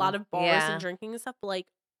was, like, a lot Oh, of bars and yeah. drinking and stuff," but, like,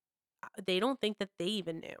 they don't think that they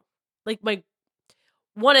even knew. Like, my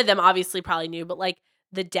one of them obviously probably knew, but, like,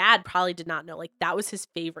 the dad probably did not know, like, that was his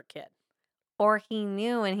favorite kid. Or he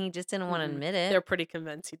knew and he just didn't wanna Mm-mm. admit They're it. pretty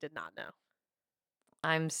convinced he did not know.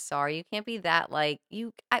 I'm sorry, you can't be that, like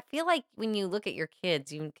you I feel like when you look at your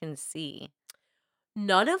kids, you can see.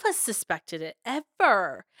 None of us suspected it,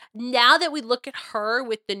 ever. Now that we look at her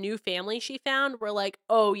with the new family she found, we're like,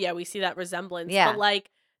 "Oh, yeah, we see that resemblance," but, Yeah. like,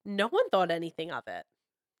 no one thought anything of it.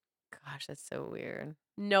 Gosh, that's so weird.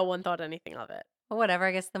 No one thought anything of it. Well, whatever,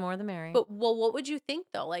 I guess the more the merry. But, well, what would you think,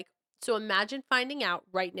 though? Like, so imagine finding out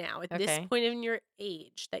right now at this Okay. point in your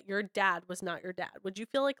age that your dad was not your dad. Would you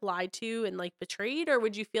feel, like, lied to and, like, betrayed, or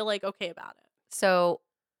would you feel, like, okay about it? So,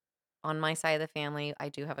 on my side of the family, I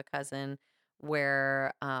do have a cousin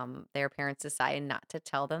where their parents decided not to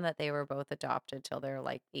tell them that they were both adopted till they're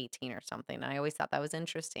like 18 or something. And I always thought that was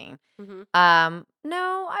interesting. Mhm.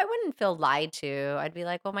 No, I wouldn't feel lied to. I'd be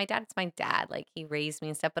like, well, my dad's my dad. Like he raised me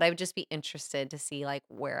and stuff, but I would just be interested to see like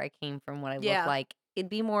where I came from, what I look Yeah. like. It'd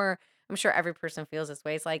be more, I'm sure every person feels this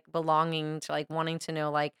way. It's like belonging to like wanting to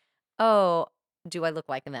know like, oh, do I look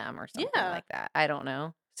like them or something Yeah. like that? I don't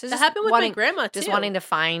know. So That just happened with my wanting grandma, just too. wanting to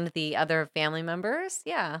find the other family members.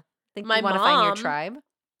 Yeah. Think you My want to find your mom tribe.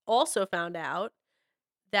 also found out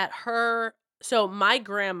that my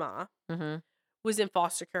grandma Mhm. was in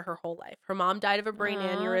foster care her whole life. Her mom died of a brain Oh,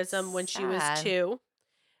 it's aneurysm when she was sad. 2,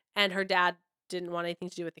 and her dad didn't want anything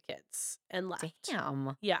to do with the kids and left.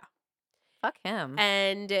 Damn. Yeah. Fuck him.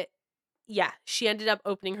 And yeah, she ended up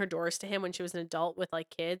opening her doors to him when she was an adult with, like,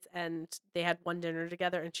 kids, and they had one dinner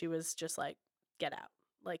together, and she was just like, "Get out."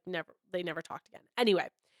 Like, they never talked again. Anyway,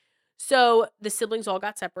 so the siblings all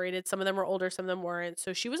got separated. Some of them were older, some of them weren't.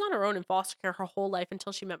 So she was on her own in foster care her whole life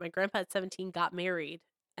until she met my grandpa at 17, got married,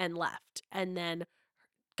 and left, and then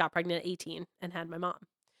got pregnant at 18 and had my mom.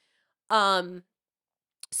 Um,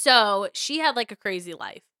 so she had, like, a crazy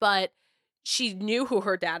life, but she knew who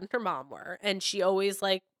her dad and her mom were, and she always,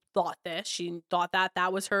 like, thought this. She thought that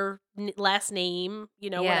that was her last name,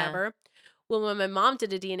 Yeah. whatever. Well, when my mom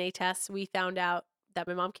did a DNA test, we found out that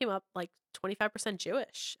my mom came up like 25%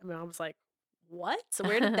 Jewish. And my mom was like, "What? So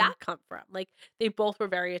where did that come from?" Like, they both were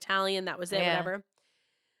very Italian. That was it, Yeah. whatever.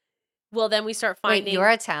 Well, then we start Wait, you're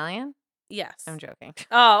finding, Italian? yes. I'm joking.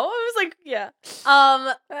 Oh, I was like, yeah.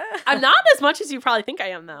 Um, I'm not as much as you probably think I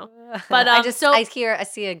am, though. But I hear I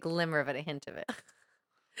see a glimmer of it, a hint of it.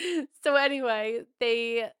 so anyway,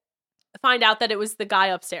 they find out that it was the guy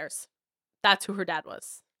upstairs. That's who her dad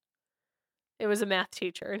was. It was a math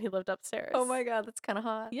teacher, and he lived upstairs. Oh my god, that's kind of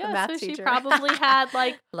hot. The Yeah, math so she teacher. probably had,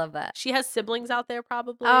 like, Love that. she has siblings out there Oh,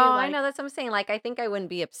 probably, I like, know. That's what I'm saying. Like, I think I wouldn't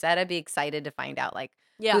be upset. I'd be excited to find out like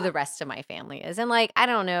who yeah. the rest of my family is. And like, I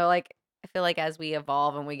don't know. Like, I feel like as we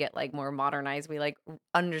evolve and we get like more modernized, we like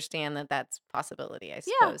understand that that's possibility. I Yeah,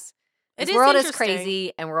 suppose it this is world is interesting.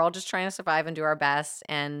 crazy, and we're all just trying to survive and do our best.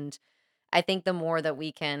 And I think the more that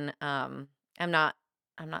we can, I'm not,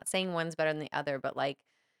 I'm not saying one's better than the other, but like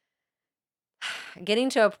getting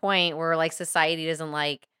to a point where like society doesn't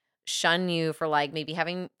like shun you for like maybe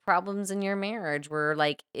having problems in your marriage where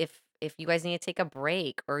like if you guys need to take a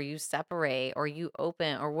break or you separate or you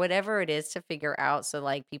open or whatever it is to figure out so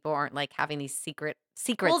like people aren't like having these Well,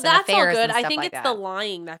 secrets and that's all affairs good. and I stuff think like it's the that.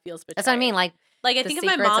 lying that feels That's what I mean, betrayed. like Like, I the think if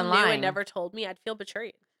my secrets and mom knew and lying. never told me, I'd feel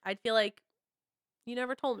betrayed. I'd feel like, "You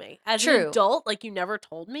never told me." As an True. adult, like, you never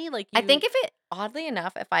told me, like, I think you if it oddly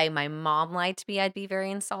enough, if my mom lied to me, I'd be very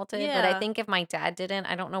insulted. But I Yeah. think if my dad didn't,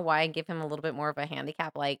 I don't know why I give him a little bit more of a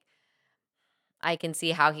handicap. Like I can see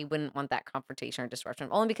how he wouldn't want that confrontation or disruption,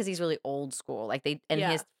 only because he's really old school. Like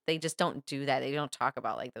Yeah. they just don't do that. They don't talk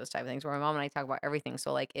about like those type of things. Where my mom and I talk about everything.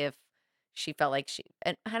 So like if she felt like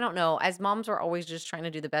and I don't know, as moms we're always just trying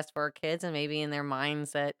to do the best for our kids, and maybe in their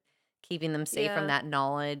minds that keeping them safe from Yeah. that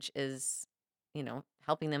knowledge is,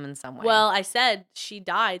 helping them in some way. Well, I said she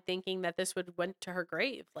died thinking that this would went to her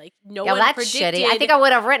grave. Like, no Yeah, well, one that's shitty. I think predicted I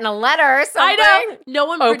would have written a letter or I know. something. No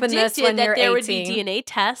one Open this predicted when that you're there would be 18. DNA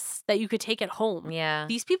tests that you could take at home. Yeah.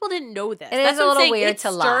 These people didn't know this. It is That's a what I'm little saying. weird It's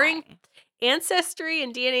to stirring lie. ancestry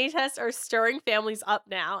and DNA tests are stirring families up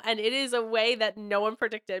now, and it is a way that no one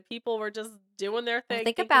predicted. People were just doing their Well, thing,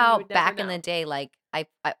 think thinking you would about never back in the know. day, like I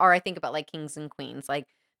think about like kings and queens, like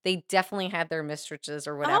they definitely had their mistresses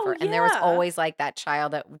or Oh whatever, and there was yeah. always like that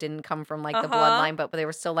child that didn't come from like the Uh-huh. bloodline, but they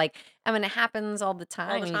were still like, I mean, it happens all the All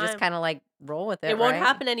time, the and you just time. kind of like roll with It it, won't right?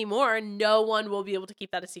 happen anymore. No one will be able to keep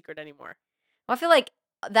that a secret anymore. Well, I feel like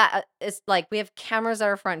that is like we have cameras at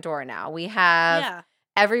our front door now. We have Yeah.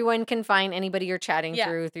 everyone can find anybody you're chatting Yeah.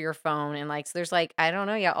 through your phone, and like so there's like I don't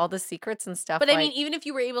know, yeah, all the secrets and stuff. But I mean, Like, even if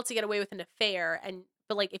you were able to get away with an affair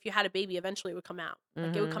but like if you had a baby, eventually it would come out.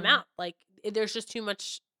 Like it would come hmm out. Like there's just too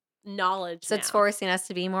much knowledge so it's now. forcing us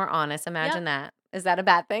to be more honest. Yep. Imagine that. Is that a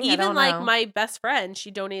bad thing? I Even don't like know. my best friend,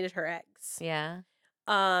 she donated her eggs. Yeah.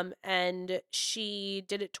 And she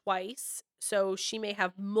did it twice. So she may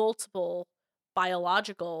have multiple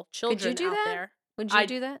biological Could you children do out that? there. Would you I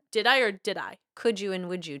do that? did I or did I? Could you and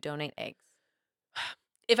would you donate eggs?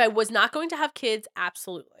 If I was not going to have kids,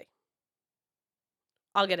 absolutely.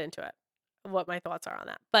 I'll get into it. What my thoughts are on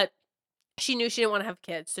that. But she knew she didn't want to have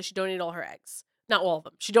kids, so she donated all her eggs. Not all of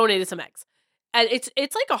them. She donated some eggs. And it's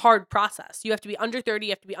like a hard process. You have to be under 30,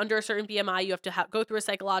 you have to be under a certain BMI, you have to go through a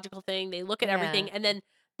psychological thing. They look at Yeah. everything, and then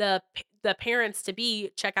the parents to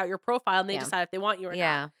be check out your profile and they Yeah. decide if they want you or not.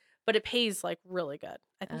 Yeah. But it pays like really good.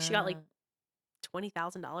 I think she got like Uh,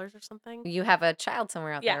 $20,000 or something. you have a child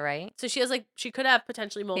somewhere out Yeah. there, right? So she has like she could have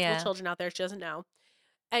potentially multiple Yeah. children out there. She doesn't know.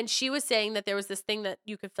 And she was saying that there was this thing that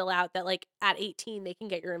you could fill out that like at 18 they can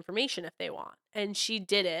get your information if they want. And she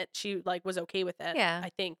did it. She like was okay with it. Yeah. I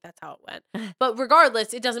think that's how it went. But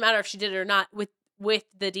regardless, it doesn't matter if she did it or not with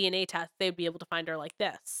the DNA test, they'd be able to find her like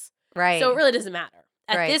this. So it Right. really doesn't matter.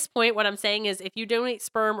 At Right. this point what I'm saying is if you donate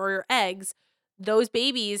sperm or your eggs, those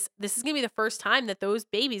babies, this is going to be the first time that those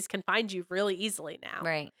babies can find you really easily now.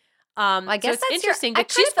 Right. Well, I So guess it's that's your interesting, I but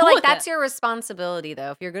kind she's of feel cool like with it. that's your responsibility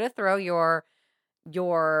though. If you're going to throw your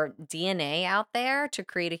DNA out there to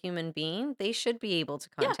create a human being, they should be able to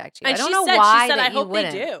Yeah, contact you. I and don't she know said why "I that you hope they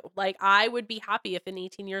wouldn't. do." Like, I would be happy if in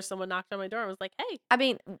 18 years someone knocked on my door and was like, "Hey, I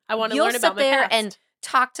mean, I wanna you'll learn about sit my there and past."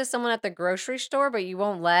 talk to someone at the grocery store, but you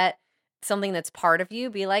won't let something that's part of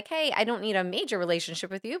you be like, "Hey, I don't need a major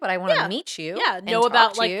relationship with you, but I want to Yeah. meet you Yeah, and know talk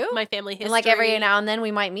about, to like, you." my family And like every history. now and then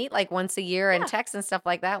we might meet like once a year and Yeah, text and stuff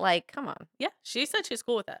like that. Like, come on. yeah, she said she's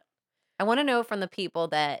cool with it. I want to know from the people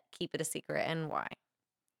that keep it a secret and why.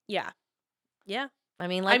 Yeah, yeah. I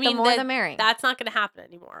mean, I like the mean, more the merry. that's not gonna happen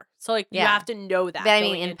anymore. So, like, you Yeah. have to know But that I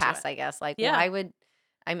mean, going in into past, it. I guess, like, Yeah. why would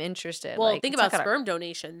I'm interested? Well, Like, think it's not about gonna sperm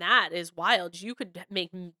donation, that is wild. You could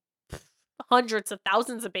make hundreds of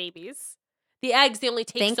thousands of babies. The eggs, they only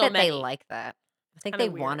take think so that they many. like that. I think Kinda they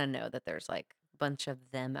want weird. to know that there's like a bunch of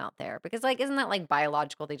them out there because, like, isn't that like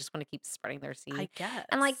biological? They just want to keep spreading their seed. I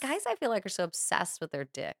And like guess. guys, I feel like are so obsessed with their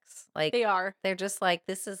dicks. Like, They are. they're just like,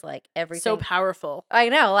 this is like So everything. powerful. I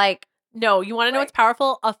know, like, No, you wanna know what's like,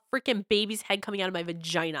 powerful? A freaking baby's head coming out of my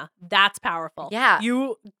vagina. That's powerful. yeah,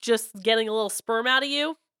 You just getting a little sperm out of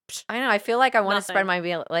you? Psh, I know. I feel like I want to spread nothing.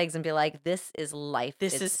 my legs and be like, this is life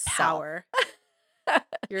This is itself. power.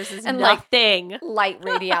 Yours is And like nothing. light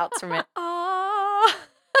radiates from it. Oh.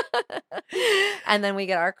 And then we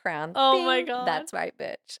get our crown. Oh my Bing. god. That's right,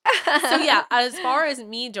 bitch. So yeah, as far as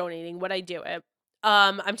me donating, what I do it,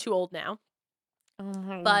 I'm too old now, Oh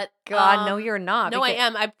my but, God. No, you're not. no, I Because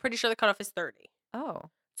am. I'm pretty sure the cutoff is 30. oh.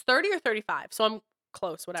 It's 30 or 35, so I'm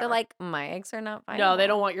close, So whatever. like my eggs are not No, they viable.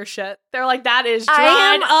 don't want your shit. They're like, "That is I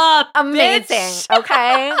dried am up, amazing. bitch."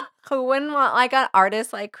 Okay. Who wouldn't want like an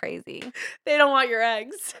artist like crazy? They don't want your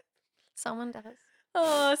eggs. Someone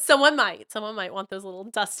does. Someone might. Someone might want those little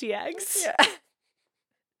dusty eggs. Yeah.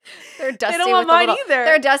 They're They don't dusty want with a mine little either.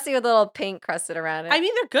 they're dusty with a little paint crusted around I it.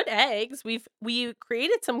 mean, they're good eggs. We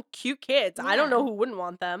created some cute kids. I don't know Yeah. who wouldn't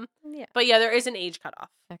want them. Yeah. But yeah, there is an age cutoff.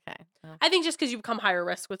 Okay. Well, I think just because you become higher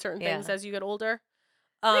risk with certain things yeah. as you get older.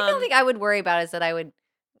 The only Um, thing I would worry about is that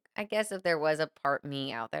I guess if there was a part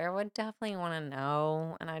me out there, I would definitely want to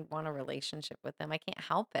know and I'd want a relationship with them. I can't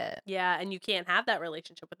help it. yeah, and you can't have that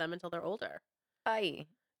relationship with them until they're older, I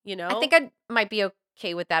you I know? think I might be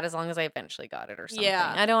okay with that as long as I eventually got it or something.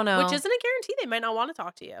 Yeah. I don't Which know. isn't a guarantee they might not want to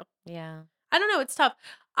talk to you. Yeah. I don't know, it's tough.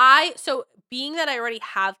 So being that I already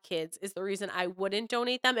have kids is the reason I wouldn't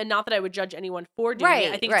donate them, and not that I would judge anyone for doing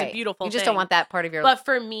it. I Right, think it's a right. You beautiful just don't thing. want that part of your But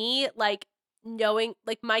for me, like, knowing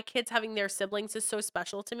like, my kids having their siblings is so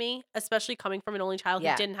special to me, especially coming from an only child who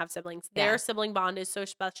yeah, didn't have siblings. Their yeah. sibling bond is so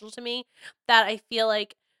special to me that I feel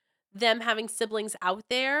like them having siblings out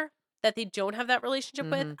there that they don't have that relationship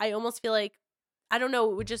with, Mhm. I almost feel like I don't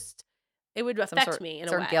know, it would Some affect me in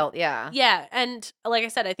a sort of way. guilt, yeah. Yeah, and like I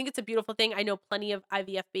said, I think it's a beautiful thing. I know plenty of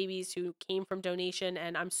IVF babies who came from donation,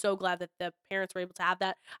 and I'm so glad that the parents were able to have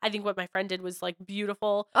that. I think what my friend did was like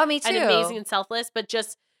beautiful Oh, me and amazing too. and selfless, but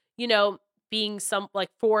just, you know, being some like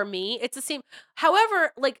for me, it's the same.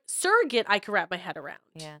 However, like surrogate, I could wrap my head around.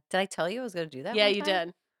 Yeah. Did I tell you I was gonna do that Yeah, one you time?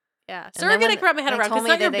 did. Yeah, And then surrogate, I when could wrap my head they around told because it's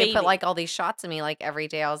me not your that they put, baby. like, all these shots in me, like, every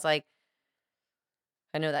day, I was like,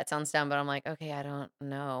 I know that sounds dumb, but I'm like, "Okay, I don't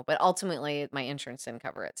know." But ultimately, my insurance didn't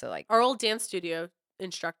cover it, so, like Our old dance studio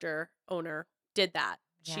instructor owner did that.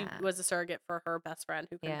 She yeah, was a surrogate for her best friend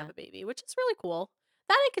who couldn't yeah. have a baby, which is really cool.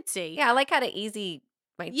 That I could see. Yeah, I like how the easy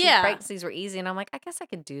my 2 Yeah, pregnancies were easy, and I'm like, "I guess I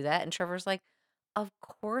could do that," and Trevor's like, "Of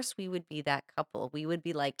course we would be that couple. We would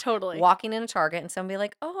be, like, totally. walking in a Target and somebody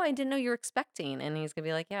like, 'Oh, I didn't know you were expecting,' and he's gonna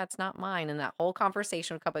be like, 'Yeah, it's not mine,' and that whole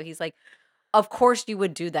conversation with couple, he's like, 'Of course you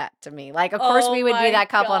would do that to me.' Like, of course we Oh would be my that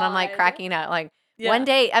couple," and I'm, like, god. cracking up, like, one Yeah.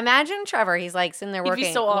 day imagine Trevor, he's, like, sitting there He'd be working.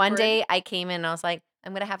 so One awkward. day I came in and I was like,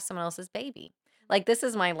 "I'm gonna have someone else's baby." Like, this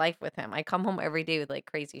is my life with him. I come home every day with, like,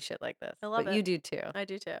 crazy shit like this, I love but you it. do too. I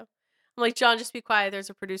do too. I'm like, "John, just be quiet. There's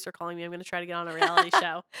a producer calling me. I'm gonna try to get on a reality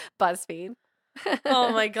show." BuzzFeed.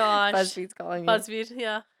 Oh my gosh. BuzzFeed's calling you, BuzzFeed,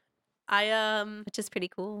 yeah. I, which is pretty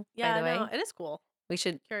cool, by yeah, the I know. way. It is cool. We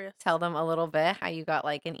should Curious. tell them a little bit how you got,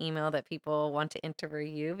 like, an email that people want to interview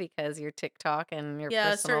you because your TikTok and your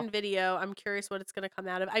Yeah, a personal certain video. I'm curious what it's gonna come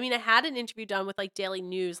out of. I mean, I had an interview done with, like, Daily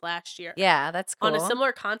News last year Yeah, that's on a cool.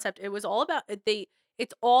 similar concept. It was all about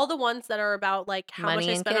it's all the ones that are about, like, how much Money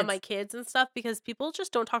I and spend on my kids. kids and stuff because people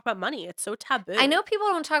just don't talk about money. It's so I taboo. know people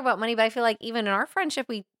don't talk about money, but I feel like even in our friendship,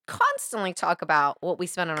 we constantly talk about what we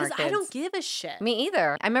spend on our Because I don't kids. give a shit. Me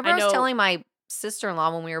either. I remember I I was know telling my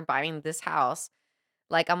sister-in-law when we were buying this house,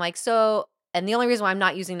 like, I'm like, "So," and the only reason why I'm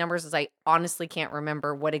not using numbers is I honestly can't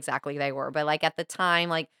remember what exactly they were, but, like, at the time,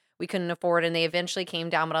 like, we couldn't afford and they eventually came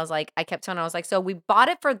down, but I was like I kept telling her, I was like, "So we bought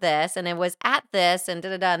it for this, and it was at this, and da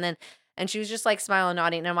da da," and then and she was just, like, smiling,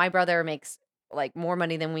 nodding, and my brother makes, like, more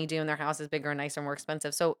money than we do, and their house is bigger, nicer, more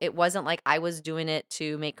expensive, so it wasn't like I was doing it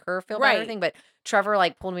to make her feel bad or right. anything, but Trevor,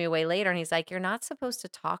 like, pulled me away later, and he's like, "You're not supposed to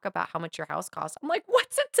talk about how much your house costs." I'm like,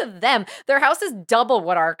 "What's it to them? Their house is double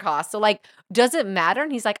what our cost, so, like, does it matter?"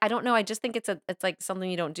 And he's like, "I don't know, I just think it's, like, something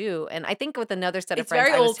you don't do." And I think with another set of It's friends,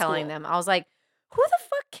 very I was old telling school. them, I was like, "Who the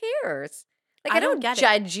fuck cares?" Like, I I don't don't get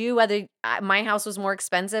it. judge you whether, my house was more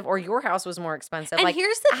expensive or your house was more expensive, And like,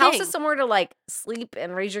 here's the a house is thing. somewhere to, like, sleep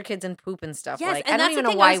and raise your kids and poop and stuff, Yes, like, I and don't that's the even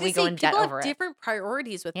know thing. I why was gonna we go say in debt people have over it. different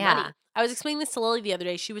priorities with Yeah. money. I was explaining this to Lily the other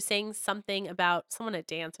day. She was saying something about someone at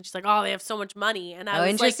dance, and she's like, "Oh, they have so much money," and I Oh,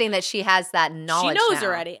 was like, interesting that she has that she knowledge knows now.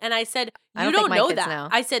 already. And I said, I "You don't think don't my know kids that." know.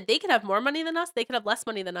 I said, "They could have more money than us. They could have less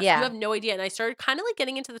money than us. You Yeah, have no idea." And I started kind of like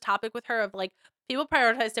getting into the topic with her of like, people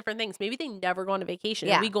prioritize different things. Maybe they never go on a vacation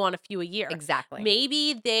and yeah, we go on a few a year. exactly.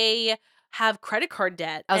 Maybe they have credit card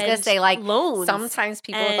debt I was gonna and say, like, loans sometimes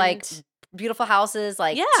people with, like, and beautiful houses,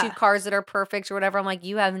 like, 2 yeah, cars that are perfect or whatever, I'm like,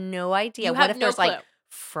 "You have no idea. you What have if no there's, like, clue.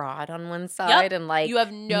 fraud on one Yep. side and, like, You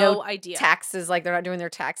have no no idea. taxes, like, they're not doing their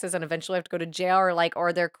taxes and eventually have to go to jail or, like,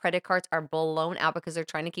 or their credit cards are blown out because they're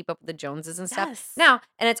trying to keep up with the Joneses and stuff." Yes. Now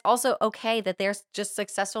and it's also okay that they're just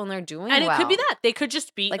successful and they're doing And it could be well. that. They could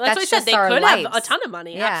just be Like, that's what I that's said, just they our could have a lives. ton of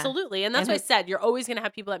money, Yeah, absolutely, and that's and what I who said, you're always gonna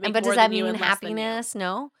have people that and make but does more that than you mean and less than you. happiness?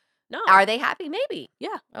 No. No. Are they happy? Maybe.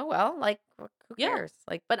 Yeah. Oh, well, like, who Yeah. cares?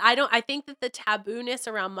 Like But I think that the tabooness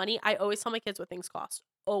around money, I always tell my kids what things cost,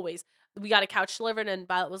 always. We got a couch delivered and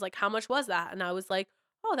Violet was like, "How much was that?" And I was like,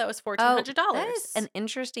 "Oh, that was oh, that is $1,400." an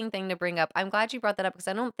interesting thing to bring up. I'm glad you brought that up because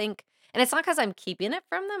I don't think and it's not because 'cause I'm keeping it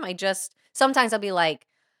from them, I just sometimes I'll be like,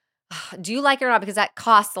 Do you like it or not? Because that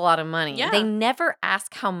costs a lot of money. They Yeah. never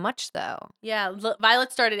ask how much though. Yeah,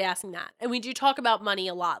 Violet started asking that, and we do talk about money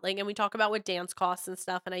a lot, like, and we talk about what dance costs and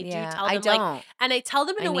stuff, and I do Yeah, tell I them, like, don't. and I tell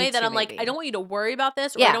them in I a way need that to I'm like, "I maybe. don't want you to worry about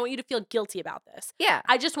this, or I don't Yeah. want you to feel guilty about this. Yeah.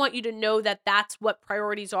 I just want you to know that that's what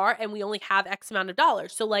priorities are, and we only have X amount of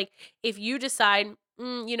dollars. So, like, if you decide,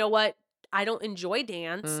 you know what, I don't enjoy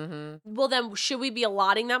dance, Mhm. well, then should we be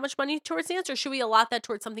allotting that much money towards dance, or should we allot that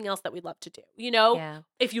towards something else that we love to do? You know, Yeah.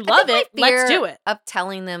 if you I think love my it, let's fear do it." of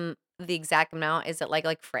telling them the exact amount is that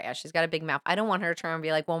like Freya, she's got a big mouth. I don't want her to turn and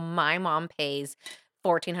be like, "Well, my mom pays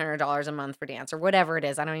 $1,400 a month for dance," or whatever it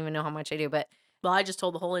is. I don't even know how much I do, but Well, I just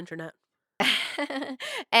told the whole internet.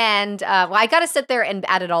 and well, I got to sit there and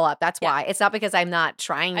add it all up. That's Yeah. why. It's not because I'm not I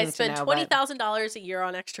trying to spend know, but $20,000 a year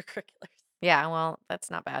on extracurriculars. yeah, well, that's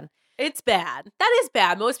not bad. It's bad. That is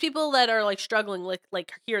bad. Most people that are, like, struggling,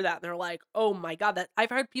 like, hear that and they're like, "Oh my god, that" I've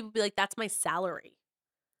heard people be like, "That's my salary."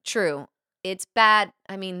 True. It's bad.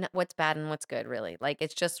 I mean, what's bad and what's good, really? Like,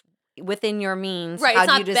 it's just within your means. Right, How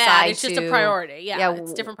it's do you not bad, decide it's just a to, priority. yeah, Yeah,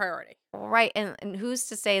 it's different priority. right. And who's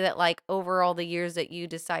to say that, like, over all the years that you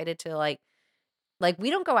decided to, like,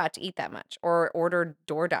 we don't go out to eat that much or order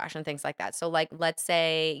DoorDash and things like that. So, like, let's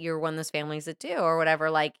say you're one of those families that do or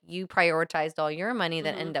whatever, like, you prioritized all your money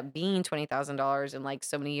that Mhm. ended up being $20,000 in, like,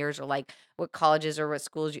 so many years or, like, what colleges or what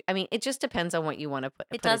schools you I mean, it just depends on what you wanna It put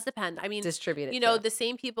it does depend. I mean, distribute it to. the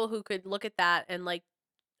same people who could look at that and, like,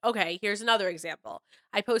 okay, here's another example.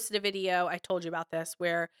 I posted a video, I told you about this,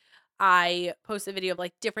 where I posted a video of,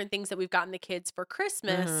 like, different things that we've gotten the kids for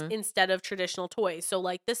Christmas Mhm. instead of traditional toys. So,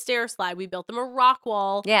 like, the stair slide, we built them a rock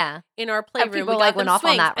wall Yeah. in our And playroom. We people, like, got them went off on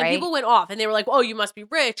swings, that, and right? people went off, and they were like, "Oh, you must be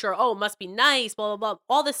rich," or, "Oh, it must be nice," blah, blah, blah,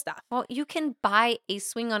 all this stuff. Well, you can buy a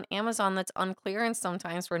swing on Amazon that's on clearance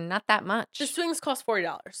sometimes for not that The much. swings cost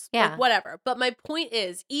 $40, like, Yeah. whatever. But my point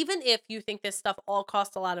is, even if you think this stuff all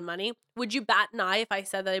costs a lot of money, would you bat an eye if I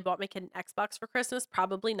said that I bought my kid an Xbox for Christmas?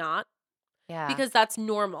 Probably not. Yeah. Because that's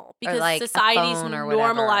normal, Or, because like, a society's phone or whatever.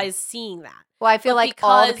 normalized seeing that. Well, I feel But like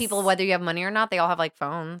all the people, because whether you have money or not, they all have, like,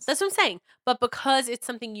 phones. that's what I'm saying. But because it's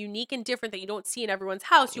something unique and different that you don't see in everyone's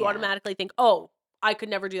house, you Yeah. automatically think, "Oh, I could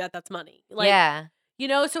never do that, that's money." Like, Yeah.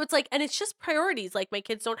 so it's like, and it's just priorities, like, my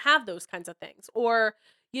kids don't have those kinds of things. Or,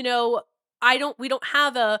 you know, we don't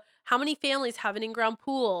have how many families have an in-ground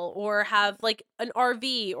pool or have, like, an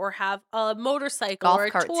RV or have a motorcycle or Golf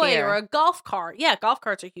a carts toy or here. a golf cart? Yeah, golf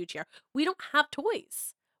carts are huge here. We don't have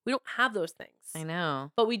toys. We don't have those I things.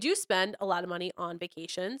 know. But we do spend a lot of money on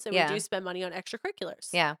vacations, and we do Yeah. spend money on extracurriculars.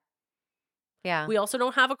 Yeah. Yeah. We also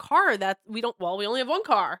don't have a car that we only have 1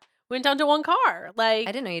 car. We went down to 1 car. I Like,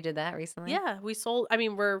 didn't know you did that recently. yeah, we sold, I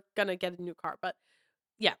mean, we're gonna get a new car, but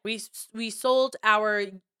yeah, we sold our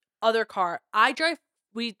other car.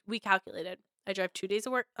 We calculated. I drive 2 days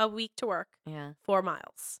a week to work, Yeah. 4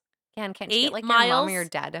 miles. Yeah, and can't you get, 8 like, your mom or your miles.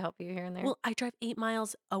 dad to help you here and there? Well, I drive 8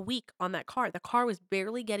 miles a week on that car. The car was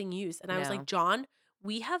barely getting used, and I was like, No. "John,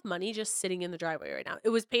 we have money just sitting in the driveway right now." It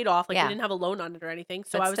was paid off, like, we Yeah. didn't have a loan on it or anything,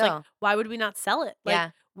 so But I was like, still. "Why would we not sell it? Like,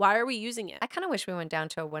 Yeah. why are we using it?" I kinda wish we went down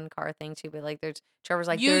to a one-car thing too, but, like, Trevor's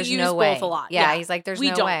like, You "There's use no both a way." lot, Yeah, yeah. he's like, "There's We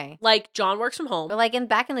no don't. way." Like, John works from But, home. like,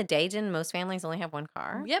 back in the day, didn't most families only have one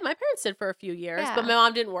car? Yeah, my parents did for a few years, but Yeah. my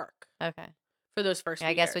mom didn't work Okay. for those first Yeah,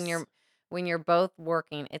 I few guess years. when you're both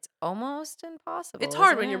working, it's almost It's impossible,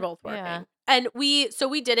 hard isn't when you're it? both Yeah. working. And we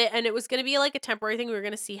did it, and it was gonna be, like, a temporary thing. We were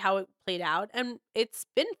gonna see how it played out, and it's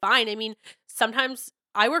been fine. I mean, sometimes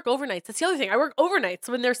I work overnights. That's the other thing. I work overnights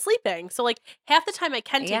when they're sleeping. So, like, half the time I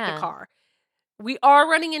can take the Yeah. car. We are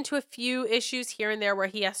running into a few issues here and there where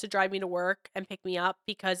he has to drive me to work and pick me up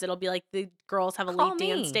because it'll be like the girls have a Call late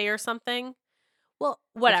dance me day or something. Well,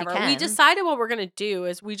 if you whatever. We can. decided what we're gonna do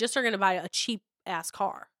is we just are gonna buy a cheap ass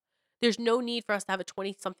car. There's no need for us to have a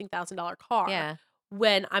 20 something $1,000 car Yeah.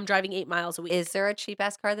 when I'm driving 8 miles a week. Is there a cheap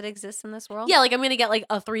ass car that exists in this world? Yeah, like, I'm gonna get, like,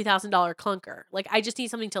 a $3,000 clunker. Like, I just need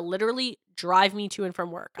something to literally drive me to and from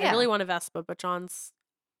work. I really Yeah. want a Vespa, but John's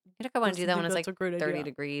You don't wanna do doesn't that when think it's, that's like, a great 30 idea.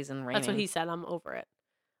 degrees and That's what he raining. said. I'm over it.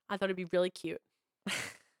 I thought it'd be really cute.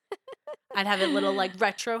 I'd have a little, like,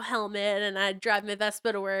 retro helmet, and I'd drive my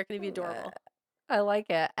Vespa to work, and it'd be Uh, adorable. I like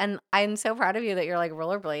it, and I'm so proud of you that you're, like,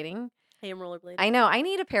 rollerblading. I am I rollerblading. know, I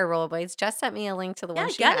need a pair of rollerblades. Jess sent me a link to the Yeah,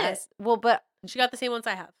 one she get it. has. Well, but She got the same ones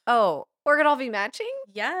I have. oh, we're gonna all be matching?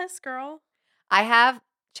 Yes, girl. I have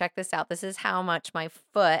check this out. This is how much my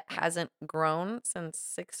foot hasn't grown since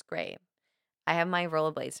 6th grade. I have my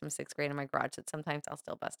rollerblades from 6th grade in my garage that sometimes I'll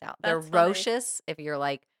still bust out. They're That's funny. Roche's if you're,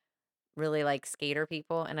 like, really, like, skater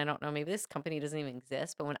people, and I don't know, maybe this company doesn't even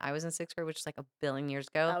exist, but when I was in 6th grade, which is, like, a billion years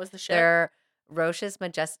ago, That was the shit. they're Roche's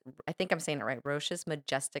I think I'm saying it right, Roche's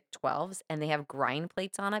Majestic 12s, and they have grind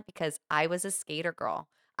plates on it because I was a skater girl.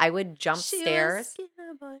 I would jump She was a stairs, skinny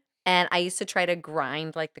boy. and I used to try to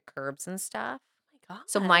grind, like, the curbs and stuff. Oh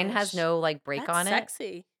So my mine has gosh. no, like, brake That's on it.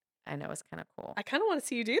 sexy. I know, it's kinda cool. I kinda wanna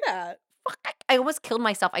see you do that. Fuck, I almost killed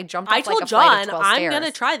myself. I jumped I off, like, told a flight of John 12 I'm gonna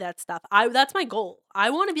stairs. try that stuff. That's my goal. I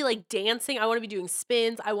wanna be, like, dancing, I wanna be doing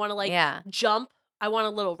spins, I wanna, like, Yeah. jump, I want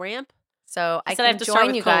a little ramp. So He I said I have can to start join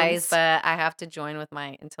with you guys, cones. but I have to join with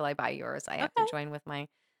my until I buy yours, I have to Okay. join with my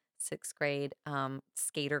 6th grade,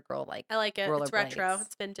 skater girl, like, I like it. It's retro, rollerblades.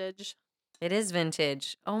 it's vintage. It is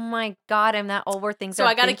vintage. Oh my god, I'm that old where things So are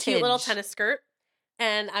I got a cute little vintage. tennis skirt,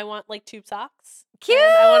 and I want, like, tube socks, Cute!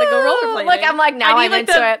 and I wanna go Look, rollerblading. I'm like, I now need, I'm like,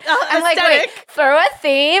 into the, it. I'm like, wait, aesthetic. throw a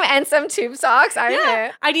theme and some tube socks, I'm Yeah,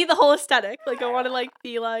 in. I need the whole aesthetic. Like, I wanna, like,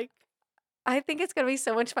 be like I think it's gonna be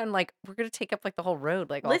so much fun, like, we're gonna take up, like, the whole road,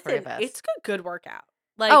 like, all 3 listen, of us. it's a good workout. Oh,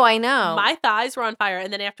 Like, I know. my thighs were on fire,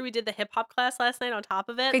 and then after we did the hip hop class last night on top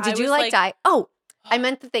of it, Okay, I did you, was like, like, die? Oh, I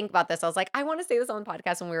meant to think about this. I was like, I wanna say this on the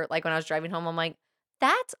podcast when we were like, when I was driving home, I'm like,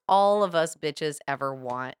 "That's all of us bitches ever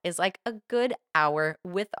want is, like, a good hour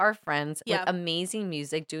with our friends with yeah, amazing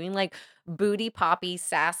music, doing, like, booty poppy,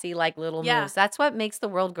 sassy, like, little yeah, moves." That's what makes the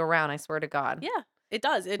world go round, I swear to God. yeah, it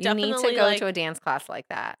does. It You need to definitely, go to like a dance class like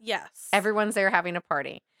that. yes. Everyone's there having a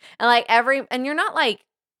party. And, like, and you're not, like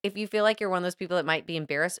if you feel like you're one of those people that might be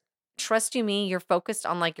embarrassed, trust you me, you're focused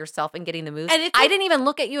on, like, yourself and getting the moves. And it's, I like didn't even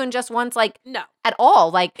look at you in just once, like, no. at all,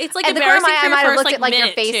 like, It's, like, at the corner of my embarrassing eye, for I your might have first, looked like, at, like, your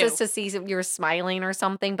minute, faces too. to see if you were smiling or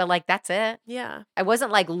something, but, like, that's it. Yeah. I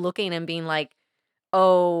wasn't, like, looking and being like,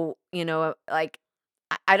 "Oh," like,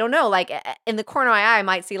 I don't know, like, in the corner of my eye, I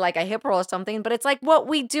might see, like, a hip roll or something, but it's, like, what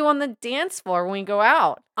we do on the dance floor when we go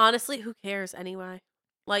out. Honestly, who cares anyway?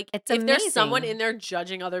 Like, It's if there's someone amazing. in there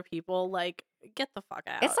judging other people, like, get the fuck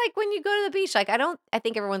It's out. like when you go to the beach, like, I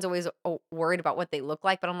think everyone's always worried about what they look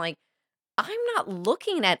like, but I'm like, I'm not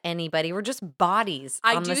looking at anybody. We're just bodies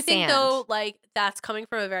I on the do think, sand. though, like, that's coming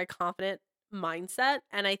from a very confident mindset,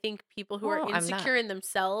 and I think people who are Well, I'm not. insecure in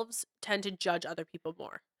themselves tend to judge other people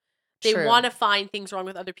more. They True. wanna find things wrong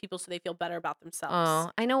with other people so they feel better about themselves.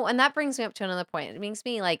 Oh, I know. And that brings me up to another point. It makes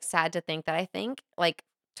me like sad to think that I think like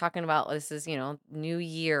talking about this is, new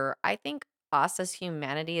year. I think us as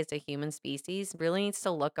humanity, as a human species, really needs to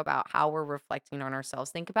look about how we're reflecting on ourselves.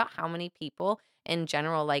 Think about how many people in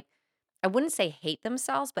general, like, I wouldn't say hate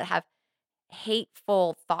themselves, but have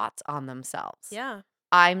hateful thoughts on themselves. Yeah.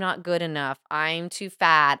 I'm not good enough. I'm too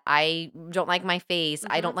fat. I don't like my face.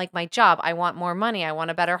 I Mhm. don't like my job. I want more money. I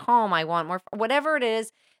want a better home. I want more, whatever it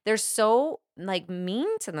is. They're so like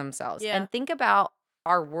mean to themselves. Yeah. And think about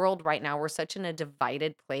our world right now. We're such in a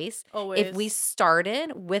divided place. If we Always.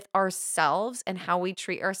 started with ourselves and how we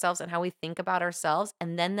treat ourselves and how we think about ourselves,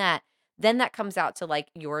 and then that comes out to like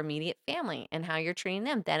your immediate family and how you're treating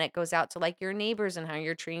them. Then it goes out to like your neighbors and how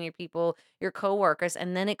you're treating your people, your coworkers,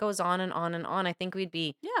 and then it goes on and on and on. I think Yeah.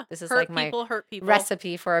 this is like Hurt my people hurt people.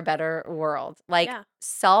 recipe for a better world. Like Yeah.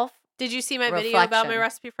 self Did you see my video about my reflection.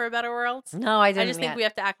 recipe for a better world? No, I I just didn't think yet. we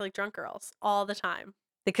have to act like drunk girls all the time.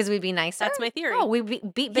 Because we'd be nicer. That's my Oh, theory. we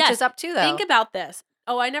beat bitches Yes. up too, Think though. about this.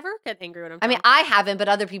 Oh, I never get angry when I'm I mean, drunk. I haven't, but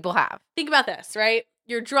other people have. Think about this, right?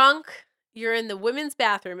 You're drunk. You're in the women's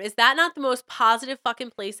bathroom. Is that not the most positive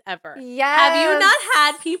fucking place ever? Have you Yes. not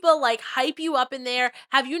had people like hype you up in there?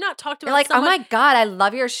 Have you not talked You're about like, oh someone? my God, I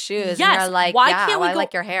love your shoes. And Yes. you're like, Why yeah, can't well, we I go?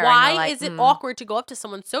 like your hair. And Why you're like, is it awkward to go up to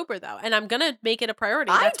someone sober though? And I'm gonna make it a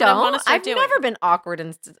priority. I That's what I want to don't. start I've doing. never been awkward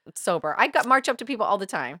and sober. I got march up to people all the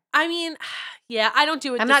time. I mean, yeah, I don't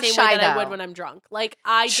do it I'm the not same shy way that I would though. when I'm drunk. Like,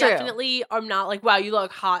 I True. definitely am not like, wow, you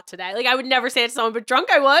look hot today. Like, I would never say it to someone, but drunk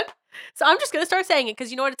I would. So I'm just gonna start saying it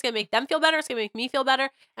because you know what? It's gonna make them feel better. It's gonna make me feel better,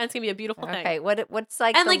 and it's gonna be a beautiful thing. Okay, what's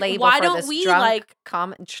like And the like, label why for don't this we like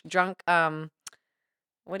drunk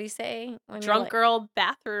what do you say when you're drunk like girl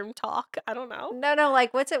bathroom talk? I don't know. no,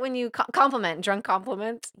 like what's it when you compliment, drunk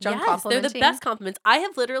compliments, drunk Yes, they're the complimenting? best compliments. I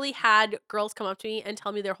have literally had girls come up to me and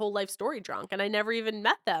tell me their whole life story drunk, and I never even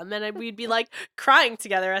met them. And we'd be like crying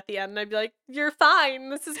together at the end. And I'd be like, "You're fine.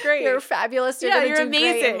 This is great. You're fabulous. You're Yeah, gonna you're do great in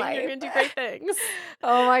amazing. You're life. gonna do great things."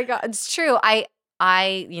 Oh my God. It's true. I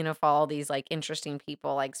follow these like interesting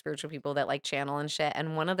people, like spiritual people that like channel and shit.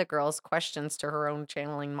 And one of the girls' questions to her own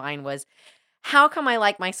channeling mind was, how come I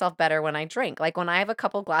like myself better when I drink? Like when I have a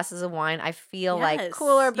couple glasses of wine, I feel like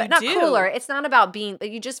cooler, Yes, you but not cooler. do. It's not about being,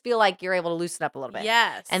 but you just feel like you're able to loosen up a little bit.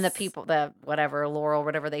 And the Yes. people, the whatever, Laurel,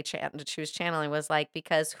 whatever they choose channeling was like,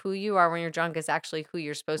 because who you are when you're drunk is actually who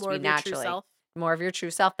you're supposed to More be of your true naturally. self. More of your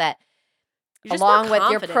true self that You're just more along with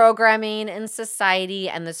your confident. programming in society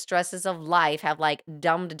and the stresses of life have like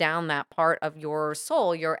dumbed down that part of your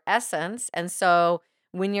soul, your essence. And so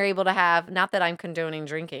when you're able to have, not that I'm condoning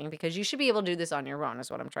drinking because you should be able to do this on your own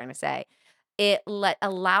is what I'm trying to say. It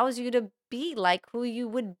allows you to be like who you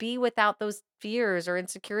would be without those fears or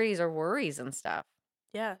insecurities or worries and stuff.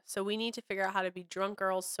 Yeah, so we need to figure out how to be drunk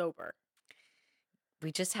girls sober.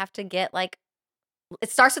 We just have to get like it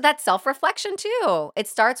starts with that self-reflection too. It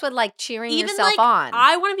starts with like cheering Even, yourself like, on.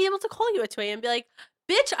 I wanna be able to call you at 2 AM and be like,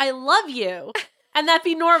 "Bitch, I love you," and that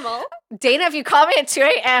be normal. Dana, if you call me at 2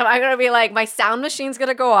 AM, I'm gonna be like, my sound machine's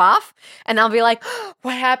gonna go off, and I'll be like,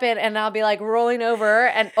 "What happened?" And I'll be like rolling over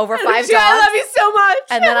and over 5 Yeah, I dogs. love you so much.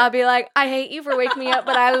 And then I'll be like, "I hate you for waking me up,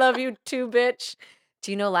 but I love you too, bitch."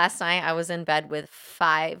 Do you know last night I was in bed with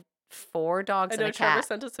 4 dogs I and know a Trevor cat.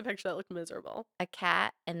 sent us a picture that looked miserable. A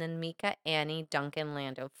cat, and then Mika, Annie, Duncan,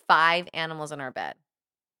 Lando. 5 animals in our bed.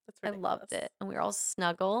 That's I loved ridiculous. it. And we were all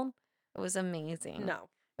snuggled. It was amazing. No.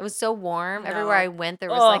 It was so warm. Everywhere I No. went, there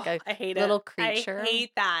was like Oh, a I hate it. little I creature.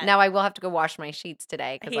 hate that. Now I will have to go wash my sheets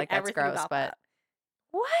today I because hate like that's everything gross. about But that.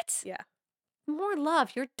 what? Yeah. More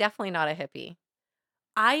love. You're definitely not a hippie.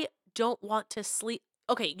 I don't want to sleep.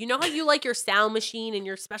 Okay, you know how you like your sound machine and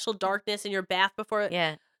your special darkness in your bath before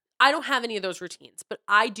Yeah. I don't have any of those routines, but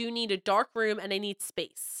I do need a dark room and I need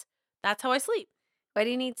space. That's how I sleep. Why do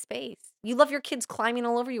you need space? You love your kids climbing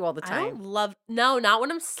all over you all the I time. don't love No, not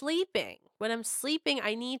when I'm sleeping. When I'm sleeping,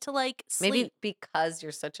 I need to like Maybe sleep. because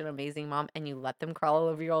you're such an amazing mom and you let them crawl all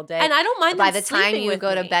over you all day. And I don't mind By them the time sleeping you with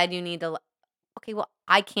go to me. bed, you need to. Okay, well,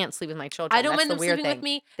 I can't sleep with my I children. don't That's mind the them weird sleeping with thing.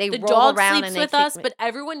 me. They The roll dog around sleeps and they with kick us, me. but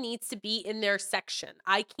everyone needs to be in their section.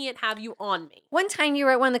 I can't have you on me. One time you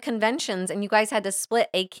were at one of the conventions and you guys had to split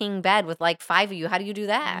a king bed with like 5 of you. How do you do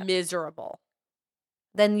that? Miserable.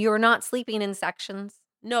 Then you're not sleeping in sections.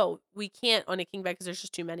 No, we can't on a king bed because there's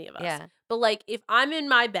just too many of us. Yeah. But like if I'm in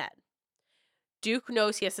my bed, Duke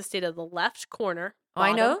knows he has to stay to the left corner, Oh, I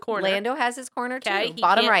bottom know. corner. Lando has his corner Okay, too. he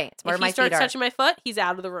Bottom can't. right. It's where If he my feet starts are. touching my foot, he's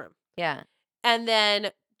out of the room. Yeah. And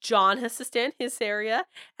then John has to stay in his area.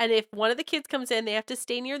 And if one of the kids comes in, they have to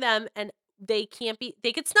stay near them. And they can't be.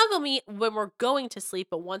 They could snuggle me when we're going to sleep,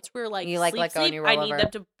 but once we're like You like sleep, let go and sleep, you I roll need over.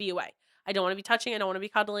 them to be away. I don't want to be touching. I don't want to be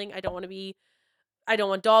cuddling. I don't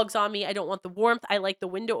want dogs on me. I don't want the warmth. I like the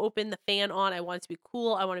window open, the fan on. I want it to be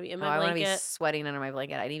cool. I want to be in Oh, my I want to be blanket. sweating under my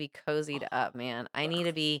blanket. I need to be cozied Ugh, up, man. I need ugh.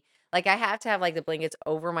 to be like I have to have like the blankets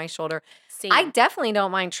over my shoulder. I Same. definitely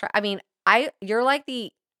don't mind. I mean, you're like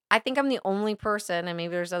the. I think I'm the only person, and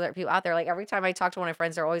maybe there's other people out there. Like every time I talk to one of my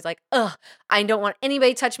friends, they're always like, "Ugh, I don't want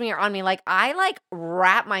anybody to touch me or on me." Like I like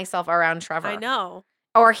wrap myself around I Trevor, know.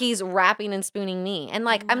 or he's wrapping and spooning me. And I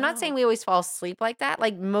like I'm not saying know. we always fall asleep like that.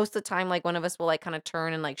 Like most of the time, like one of us will like kind of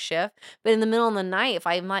turn and like shift. But in the middle of the night, if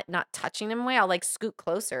I'm like not touching him away, I'll like scoot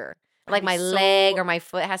closer. I'd Like be my leg so or my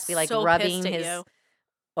foot has to be like pissed rubbing at his. you.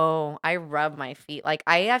 Oh, I rub my feet. Like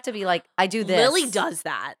I have to be like I do Lily this. does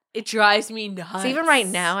that. It drives me So even right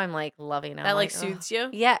now, nuts. I'm like loving. I'm That like like, oh soothes you?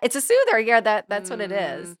 yeah, it's a soother. Yeah, that's what it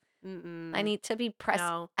is. Mm, I mm-mm. need to be pressed.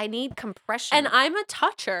 No. I need And compression. I'm a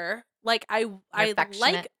toucher. Like You're I like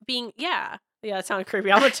affectionate. being yeah. Yeah, it sounded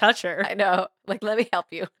creepy. I'm a toucher. I know. Like let me help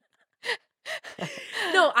you.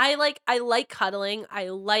 No, I like cuddling. I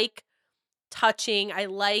like touching. I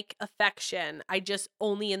like affection. I just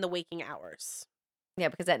only in the waking hours. Yeah,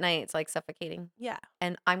 because at night it's like suffocating. Yeah.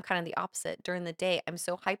 And I'm kind of the opposite. During the day, I'm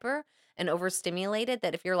so hyper and overstimulated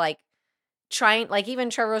that if you're like trying, like even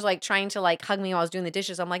Trevor was like trying to like hug me while I was doing the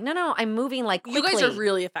dishes, I'm like, no, no, I'm moving like You guys are quickly.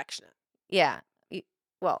 really affectionate. Yeah.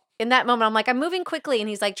 Well, in that moment, I'm like, I'm moving quickly. And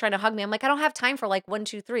he's like trying to hug me. I'm like, I don't have time for like 1,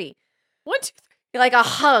 2, 3. 1, 2, 3. Like a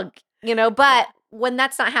hug, Yeah. but when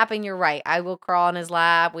that's not happening, you're right. I will crawl on his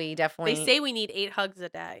lap. We They definitely. say we need 8 hugs a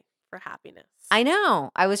day for happiness. I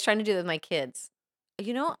know. I was trying to do it with my kids.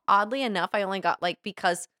 Oddly enough, I only got like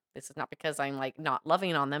because this is not because I'm like not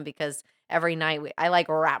loving on them because every night I like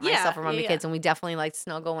wrap myself around the kids and we definitely like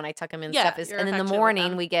snuggle when I tuck them in and Yeah, stuff. you're And in the affectionate with morning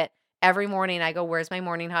them. we get every morning I go, "Where's my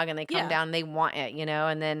morning hug?" And they come Yeah. down and they want it,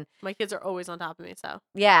 and then My kids are always on top of me, so.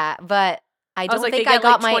 yeah, but I I was don't like, they think I get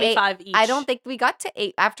got like my 8. 25 each. I don't think we got to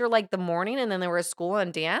 8 after like the morning and then there was school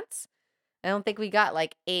and dance. I don't think we got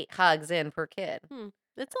like 8 hugs in per kid.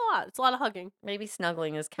 It's a lot. It's a lot of hugging. Maybe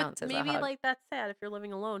snuggling counts But as a maybe hug. like that's sad if you're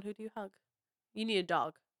living alone. Who do you hug? You need a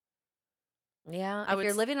dog. Yeah, I if would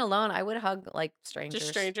you're s- living alone, I would hug like strangers.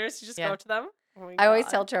 Just strangers. You just Yeah. go up to them. Oh my I always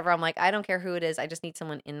tell God. Trevor, I'm like, I don't care who it is. I just need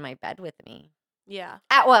someone in my bed with me. Yeah.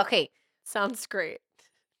 Well, okay. Sounds great.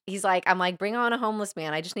 He's like, I'm like, bring on a homeless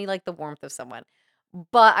man. I just need like the warmth of someone.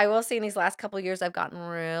 But I will say in these last couple of years, I've gotten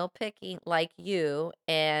real picky like you.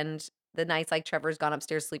 And the nights like Trevor's gone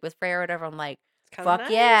upstairs to sleep with Freya or whatever, I'm like, It's kind of fuck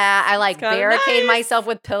nice. yeah. I It's like kinda barricade nice. myself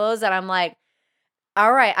with pillows and I'm like,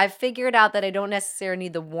 all right, I figured out that I don't necessarily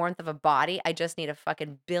need the warmth of a body. I just need a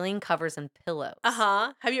fucking billion covers and pillows.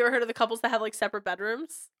 Have you ever heard of the couples that have like separate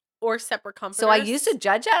bedrooms? or separate So I used to comforters.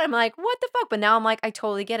 judge that. I'm like, what the fuck? But now I'm like, I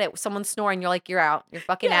totally get it. Someone's snoring. You're like, you're out. You're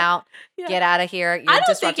fucking Yeah, out. yeah. Get out of here. I You're don't think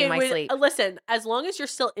disrupting it my would sleep. listen, as long as you're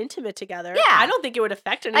still intimate together, I Yeah. don't think it would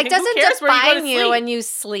affect It anything. Who doesn't cares where you go to define you sleep? when you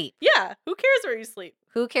sleep. Yeah, who cares where you sleep?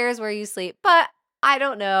 Who cares where you sleep? But I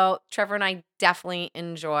don't know. Trevor and I definitely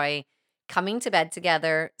enjoy coming to bed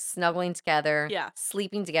together, snuggling together, Yeah.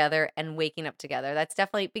 sleeping together, and waking up together. That's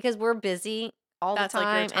definitely because we're busy all the That's like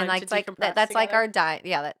your time, and time to like decompress that's like together. our dime.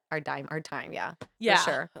 Yeah, our time. Yeah, for Yeah,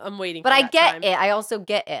 sure. I'm waiting But for I that get time. it. I also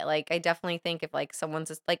get it. Like I definitely think if like someone's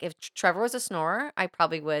just, like if Trevor was a snorer, I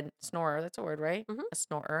probably would snorer. That's a word, right? Mhm. A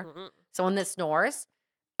snorer. Mhm. Someone that snores.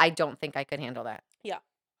 I don't think I could handle that. Yeah.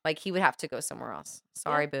 Like he would have to go somewhere else. Yeah.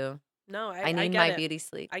 Sorry, boo. No, I I need get my it. beauty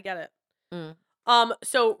sleep. I get it. Mm.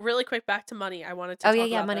 So really quick back to money. I wanted to Oh yeah, talk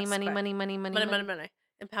yeah. about Money, this money, quick. money, money, money, Money, money, money. money.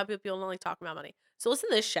 And how people don't like talking about money. So listen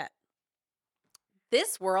to this shit.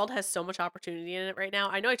 This world has so much opportunity in it right now.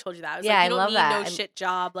 I know I told you that. I was Yeah, like, I you don't love need no that. shit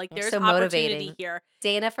job. Like, You're there's so opportunity motivating. here.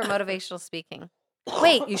 Dana for motivational speaking.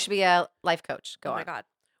 Wait, you should be a life coach. Go Oh my on. God.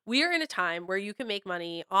 We are in a time where you can make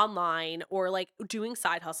money online or like doing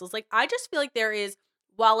side hustles. Like, I just feel like there is,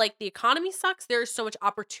 while like the economy sucks, there is so much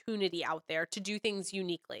opportunity out there to do things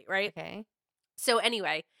uniquely, right? Okay. So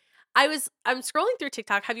anyway, I'm scrolling through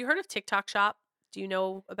TikTok. Have you heard of TikTok Shop? Do you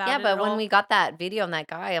know about Yeah, it at but when all? we got that video on that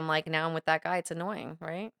guy, I'm like, now I'm with that guy. It's annoying,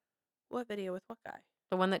 right? What video with what guy?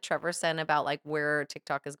 The one that Trevor sent about like where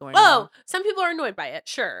TikTok is going Oh, wrong. some people are annoyed by it.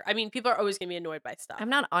 Sure. I mean, people are always going to be annoyed by stuff. I'm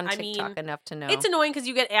not on I TikTok mean, enough to it's know. annoying because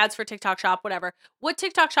you get ads for TikTok Shop, whatever. What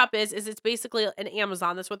TikTok Shop is it's basically an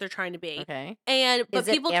Amazon. That's what they're trying to be. Okay. But Is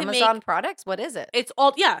it people can Amazon make products? What is it? it's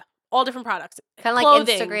all yeah, all different products. Kind of like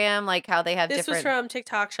Clothing. Instagram, like how they have This was different. from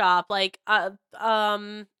TikTok Shop. Like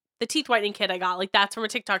the teeth whitening kit I got, like that's from a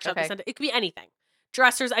TikTok Shop. They Okay. sent it could be anything.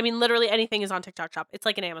 Dressers, I mean literally anything is on TikTok Shop. It's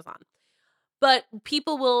like an Amazon. But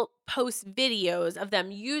people will post videos of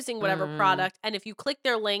them using whatever Mm. product, and if you click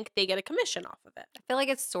their link, they get a commission off of it. I feel like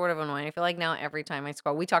it's sort of annoying. I feel like now every time I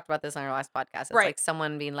scroll, we talked about this on our last podcast. It's Right. like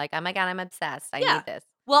someone being like, "Oh my god, I'm obsessed. I Yeah. need this."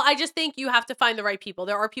 Well, I just think you have to find the right people.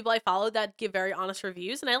 There are people I follow that give very honest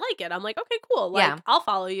reviews, and I like it. I'm like, okay, cool. Like, Yeah. I'll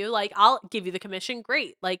follow you. Like, I'll give you the commission.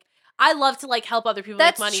 Great. Like, I love to like help other people make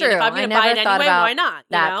That's money, and true. if I'm I gonna buy never it thought anyway, why about not? You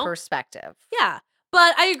that know? perspective. Yeah.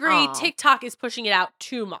 But I agree. Aw. TikTok is pushing it out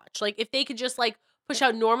too much. Like, if they could just like push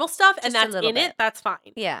out normal stuff and Just a that's little in it, bit. that's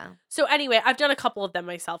fine. Yeah. So anyway, I've done a couple of them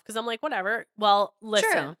myself because I'm like, whatever. Well, listen,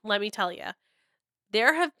 True. let me tell you.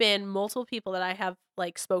 There have been multiple people that I have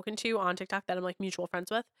like spoken to on TikTok that I'm like mutual friends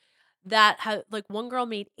with that have like one girl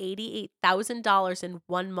made $88,000 in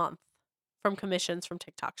 1 month from commissions from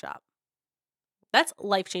TikTok Shop. That's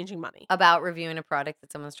life-changing money. About reviewing a product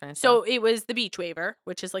that someone's trying to sell. So it was the Beach Waver,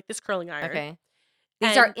 which is like this curling iron. Okay.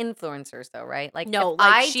 These are And influencers though, right? Like no, if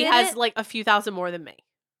like I she did has it, like a few thousand more than me.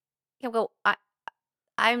 yeah, well,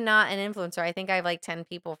 I'm not an influencer. I think I have like 10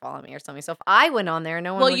 people follow me or something. So if I went on there,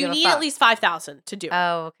 no one Well, would you give a need at fuck. least 5,000 to do it.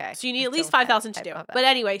 Oh, okay. So you need I at least feel bad. 5,000 to I do feel it. bad. But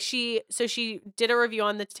anyway, she did a review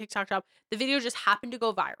on the TikTok Shop. The video just happened to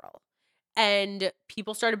go viral. And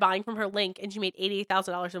people started buying from her link and she made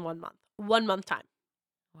 $88,000 in 1 month. 1 month time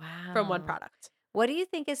from one Wow. product. What do you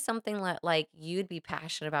think is something that like you'd be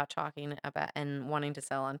passionate about talking about and wanting to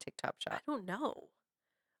sell on TikTok I Shop? don't know.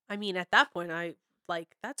 I mean, at that point I like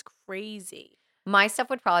that's crazy. My stuff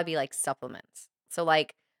would probably be like supplements. So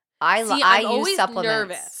like See, I I'm use always supplements.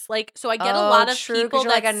 nervous. Like, so I get a Oh, lot of true, because people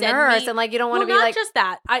you're like that a send nurse me and like you don't want well, to be not like just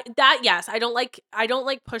that. Yes, I don't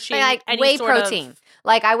like pushing like any whey sort protein. of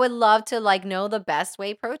Like I would love to like know the best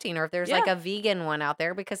whey protein or if there's like yeah, a vegan one out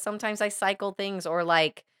there because sometimes I cycle things or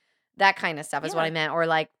like that kind of stuff is what yeah. I meant. Or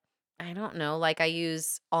like I don't know, like I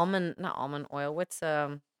use not almond oil. What's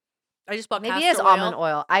I just bought maybe it is castor almond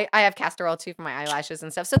oil. oil. I have castor oil too for my eyelashes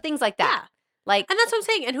and stuff. So things like that. Yeah. Like And that's what I'm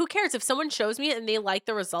saying. And who cares if someone shows me it and they like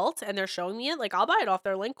the results and they're showing me it? Like, I'll buy it off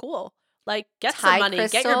their link. Cool. Like, get some Thai money,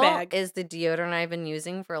 get your crystal bag. is the deodorant I've been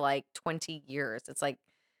using for like 20 years. It's like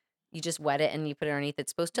you just wet it and you put it underneath.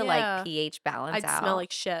 It's supposed to like Yeah, pH balance I'd smell out.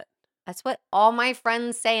 like shit. That's what all my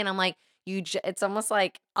friends say, and I'm like, it's almost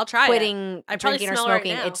like I'll try it. quitting I probably drinking or smell it right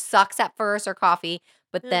smoking. It now. sucks at first or coffee,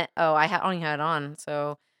 but Yeah. then I only had it on,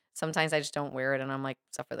 so sometimes I just don't wear it, and I'm like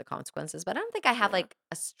suffer the consequences. But I don't think I have Yeah. like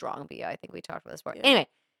a strong BO. I think we talked about this before. Yeah. Anyway,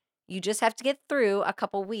 you just have to get through a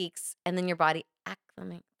couple weeks, and then your body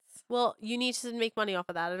acclimates. Well, you need to make money off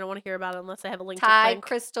of that. I don't want to hear about it unless I have a link to Thai click.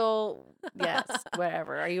 crystal, yes,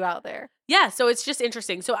 whatever. Are you out there? Yeah, so it's just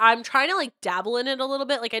interesting. So I'm trying to like dabble in it a little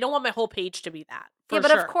bit. Like, I don't want my whole page to be that. Yeah, For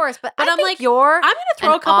but sure. of course. But But I I'm think like, you're I'm gonna throw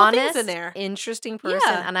an a couple things honest, in there. interesting person,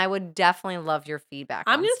 Yeah. and I would definitely love your feedback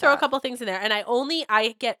I'm on gonna throw a stuff. couple things in there. And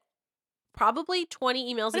I get probably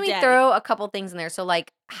 20 emails a Let me day. throw a couple things in there. So,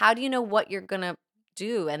 like, how do you know what you're gonna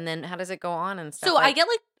do, and then how does it go on and stuff? So I Like, get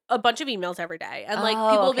like a bunch of emails every day, and like oh,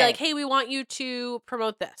 people will be like, okay, "Hey, we want you to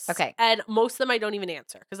promote this," okay. and most of them I don't even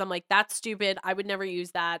answer because I'm like, "That's stupid. I would never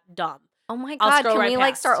use that. Dumb." Oh my I'll god, scroll can right we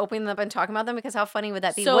like start past. opening them up and talking about them? Because how funny would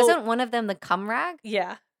that be? So Wasn't one of them the cum rag?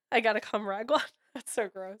 yeah, I got a cum rag one. That's so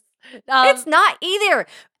gross. It's Um, not either.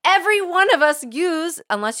 Every one of us use,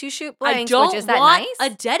 unless you shoot I blanks, which is don't that want a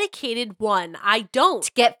nice? dedicated one. I don't.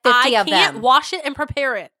 To get I 50 of can't them. wash it and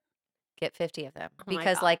prepare it. Get 50 of them. Oh my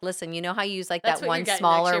Because, god, like, listen, you know how you use like that's that what you're one getting next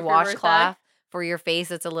smaller year for your birthday. washcloth for your face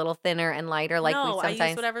that's a little thinner and lighter? Like we No, I use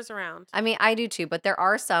sometimes, whatever's around. I mean, I do too, but there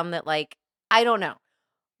are some that like, I don't know.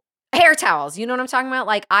 Hair towels, you know what I'm talking about?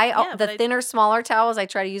 Like Yeah, the but I thinner, smaller towels I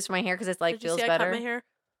try to use for my hair because it's like did you see feels I cut my better. hair?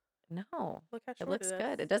 No, Look how it short looks it is.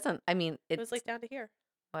 good. It doesn't, I mean, It was like down to here.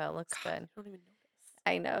 well, it looks God, good. you don't even notice.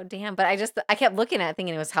 I know, damn. But I kept looking at it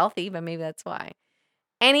thinking it was healthy, but maybe that's why.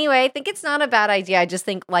 Anyway, I think it's not a bad idea. I just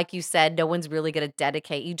think, like you said, no one's really going to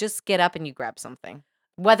dedicate. You just get up and you grab something,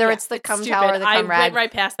 whether Yeah, it's the it's cum towel stupid. or the I cum went rag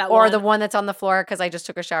right past that or the one. one that's on the floor because I just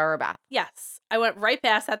took a shower or bath. Yes, I went right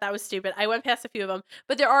past that. That was stupid. I went past a few of them,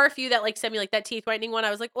 but there are a few that like sent me like that teeth whitening one.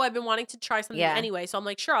 I was like, oh, I've been wanting to try something Yeah. anyway, so I'm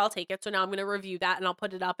like, sure, I'll take it. So now I'm gonna review that and I'll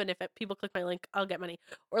put it up, and if people click my link, I'll get money.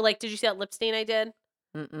 Or like, did you see that lip stain I did?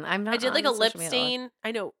 I'm I not did like a on lip social media. stain.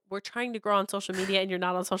 I know we're trying to grow on social media, and you're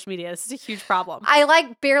not on social media. This is a huge problem. I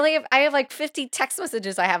like barely have, I have like 50 text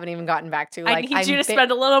messages I haven't even gotten back to. I Like need you to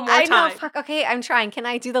spend a little more I know, time. fuck. Okay, I'm trying. Can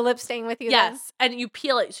I do the lip stain with you then? Yes, and you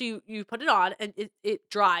peel it. So you put it on, and it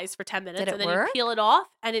dries for 10 Did minutes, it and then you work? peel it off,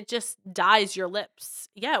 and it just dyes your lips.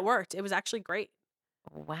 Yeah, it worked. It was actually great.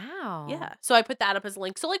 Wow. Yeah. So I put that up as a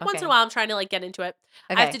link. So like once in a Okay. while I'm trying to like get into it.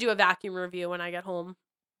 I have to Okay. do a vacuum review when I get home.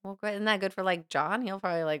 Well, good. Isn't that good for like John? He'll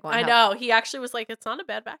probably like want I help. know. He actually was like, it's not a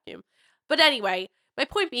bad vacuum. But anyway, my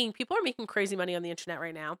point being, people are making crazy money on the internet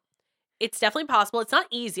right now. It's definitely possible. It's not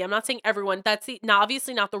easy. I'm not saying everyone. That's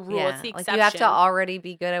obviously not the rule. It's Yeah, the like you have to exception. already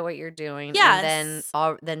be good at what you're doing, and then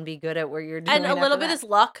Yes. then be good at what you're And a doing little after bit that. is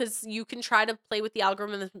luck because you can try to play with the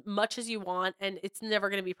algorithm as much as you want, and it's never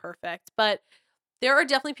going to be perfect. But there are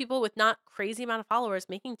definitely people with not crazy amount of followers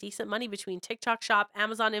making decent money between TikTok Shop,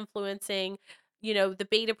 Amazon influencing, the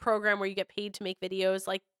beta program where you get paid to make videos.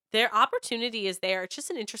 Like their opportunity is there. It's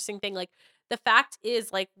just an interesting thing. Like the fact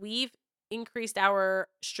is like we've increased our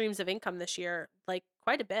streams of income this year like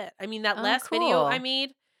quite a bit. I mean that Oh, last video cool.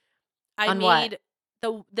 I On what? made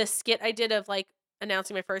the skit I did of like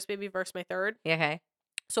announcing my first baby versus my third. Yeah, okay.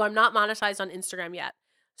 So I'm not monetized on Instagram yet.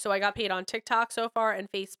 So I got paid on TikTok so far and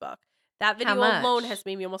Facebook. That How video alone has much?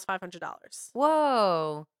 made me almost $500.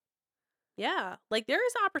 Whoa. Yeah, like there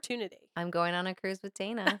is opportunity. I'm going on a cruise with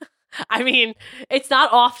Dana. I mean, it's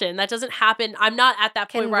not often. That doesn't happen. I'm not at that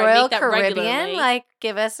point Can where I Royal make that Caribbean regularly. like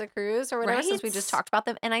give us a cruise or whatever since we Right? just talked about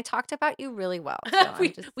them and I talked about you really well. So I'm we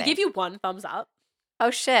just we saying. give you one thumbs up. Oh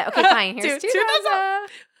shit. Okay, fine. Here's two Two thumbs thumbs up. up.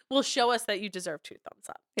 Will show us that you deserve two thumbs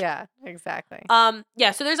up. Yeah, exactly.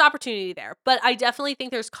 Yeah, so there's opportunity there. But I definitely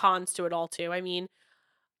think there's cons to it all too. I mean,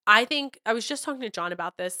 I think I was just talking to John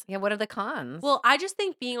about this. Yeah, what are the cons? Well, I just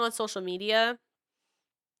think being on social media,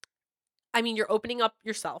 I mean, you're opening up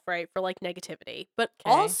yourself, right, for like negativity. But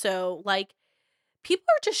Okay. also, like, people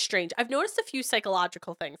are just strange. I've noticed a few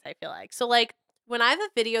psychological things, I feel like. So, like, when I have a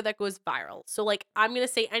video that goes viral, so like I'm gonna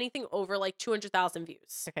say anything over like 200,000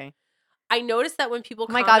 views. Okay. I notice that when people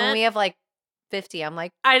Oh my god, when comment, we have like 50, I'm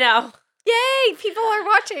like, I know. yay, people are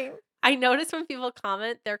watching. I notice when people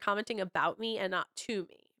comment, they're commenting about me and not to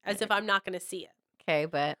me, as if Okay, I'm not gonna see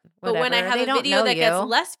it. but But when I whatever. have They a don't video know that gets you.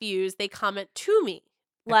 less views, they comment to me.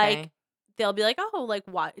 Like Okay. they'll be like, "Oh, like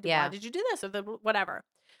why Yeah. did you do this?" or whatever.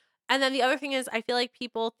 And then the other thing is I feel like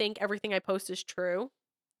people think everything I post is true.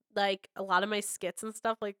 Like a lot of my skits and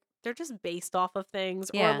stuff like they're just based off of things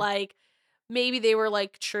or Yeah. like maybe they were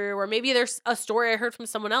like true or maybe there's a story I heard from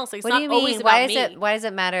someone else. Like it's What do not you always mean? about me. Why does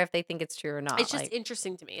it matter if they think it's true or not? It's just Like,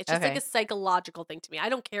 interesting to me. It's just like a okay. psychological thing to me. I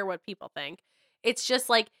don't care what people think. It's just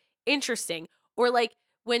like interesting. Or like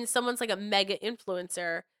when someone's like a mega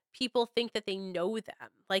influencer, people think that they know them.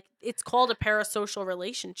 Like it's called a parasocial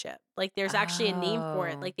relationship. Like there's actually a name for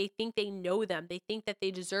it. Oh. Like they think they know them. They think that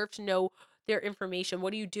they deserve to know their information.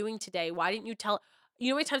 What are you doing today? Why didn't you tell? You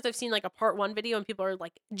know how many times I've seen like a part one video and people are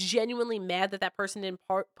like genuinely mad that that person didn't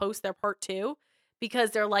post their part two because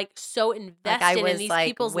they're like so Like I invested in was these like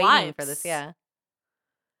people's waiting for this. lives. Yeah.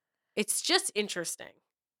 It's just interesting.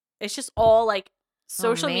 It's just all like Oh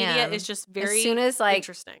social media is man. just As soon very as like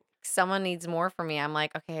interesting. someone needs more from me, I'm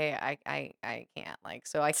like, okay, I can't. Like,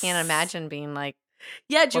 so I can't imagine being like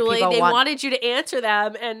Yeah, What Julie, people they want. wanted you to answer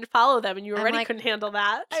them and follow them, and you I'm already like, couldn't handle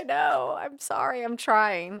that. I know. I'm sorry. I'm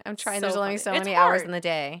trying. There's So only funny. so It's many hours hard. in the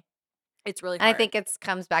day. It's really And I hard. think it's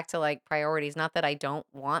comes back to like priorities. Not that I don't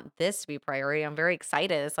want this to be priority. I'm very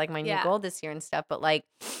excited. It's like my new Yeah. goal this year and stuff. But like,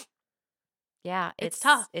 yeah, It's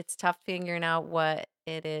tough. it's tough figuring out what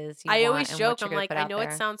it is you I want always and joke, what you're I'm gonna like, put I out know it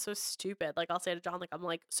there. sounds so stupid. Like, I'll say to John, like, I'm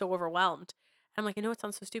like so overwhelmed. I'm like, I know it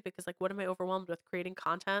sounds so stupid because, like, what am I overwhelmed with creating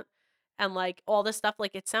content and like all this stuff?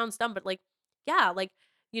 Like, it sounds dumb, but like, yeah, like,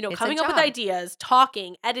 It's a coming up with job. ideas,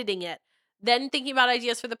 talking, editing it, then thinking about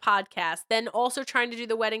ideas for the podcast, then also trying to do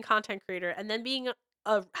the wedding content creator, and then being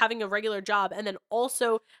having a regular job, and then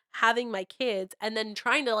also having my kids, and then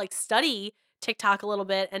trying to like study TikTok a little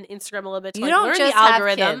bit and Instagram a little bit to You like don't learn the just have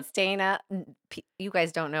algorithm. kids, Dana. You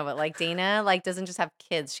guys don't know, but like Dana, like doesn't just have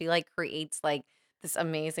kids. She like creates like this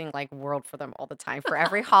amazing like world for them all the time. For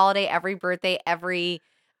every holiday, every birthday, every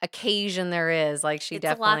occasion there is. Like she It's a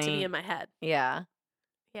lot to be definitely, in my head. yeah.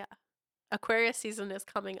 Yeah. Aquarius season is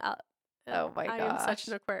coming up, and Oh my I am such gosh.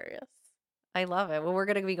 an Aquarius. I love it. Well, we're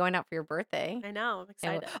gonna be going out for your birthday. I know, I'm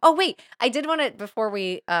excited. Oh wait, I did want to before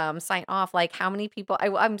we sign off. Like, how many people?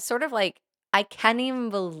 I'm sort of like I can't even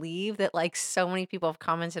believe that like so many people have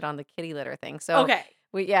commented on the kitty litter thing. So Okay,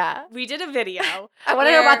 yeah, we did a video I want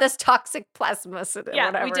to know about where this toxic plasmacid or yeah,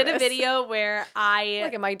 we whatever did it a is. video where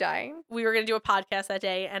Like, am I dying? we were gonna do a podcast that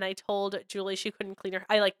day, and I told Julie she couldn't clean her.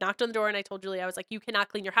 I like knocked on the door and I told Julie I was like, "You cannot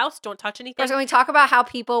clean your house. Don't touch anything." First, when we talk about how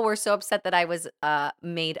people were so upset that I was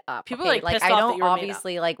made up. People are Okay, like like pissed I off that don't you were made up,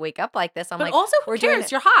 obviously like wake up like this. I'm but like, also who we're doing cares?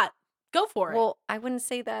 it. You're hot. Go for it. Well, I wouldn't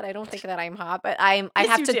say that. I don't think that I'm hot, but I Yes,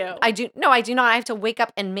 have you to. do. I do. No, I do not. I have to wake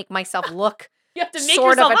up and make myself look You have to make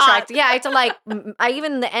sort of yourself hot. attractive. Yeah, I have to like. I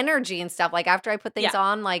even the energy and stuff. Like after I put things Yeah.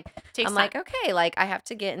 on, like Takes I'm time. like, okay, like I have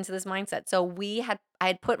to get into this mindset. So I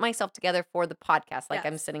had put myself together for the podcast, like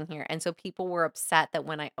I'm Yes. sitting here, and so people were upset that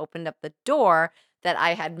when I opened up the door that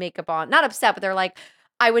I had makeup on. Not upset, but they're like.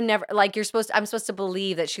 I would never like I'm supposed to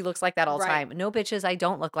believe that she looks like that all the Right. time. No bitches, I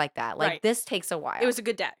don't look like that. Like Right. this takes a while. It was a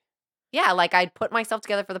good day. Yeah, like I'd put myself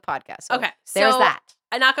together for the podcast. So Okay, there's so that.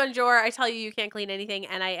 I knock on your door. I tell you you can't clean anything,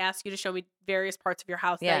 and I ask you to show me various parts of your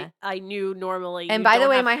house Yeah. that I knew normally. And you by the don't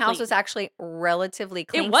way, have my house clean. was actually relatively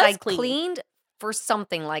clean. 'Cause was I clean. cleaned for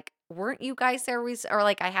something. Like, weren't you guys there? Or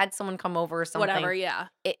like I had someone come over or something. Whatever, yeah.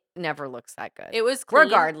 It never looks that good. It was clean.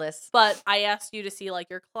 Regardless. But I asked you to see like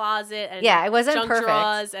your closet and Yeah, it wasn't junk perfect.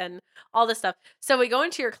 drawers and all this stuff. So we go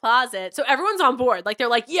into your closet. So everyone's on board. Like they're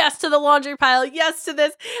like, yes to the laundry pile, yes to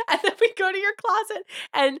this. And then we go to your closet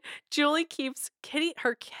and Julie keeps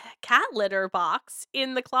her cat litter box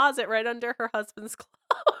in the closet right under her husband's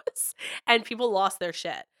clothes. And people lost their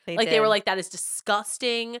shit. They were did. like, that is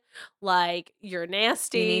disgusting. Like, you're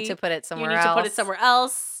nasty. You need to put it somewhere You else. need to put it somewhere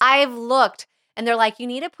else. I've looked. And they're like, you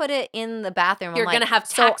need to put it in the bathroom. You're I'm gonna like, have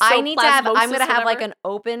so I need to have. I'm taxoplasmosis, gonna have like whatever. an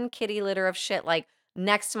open kitty litter of shit like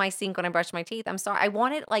next to my sink when I brush my teeth. I'm sorry, I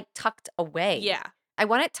want it like tucked away. Yeah. I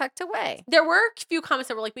want it tucked away. There were a few comments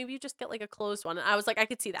that were like, maybe you just get like a closed one. And I was like, I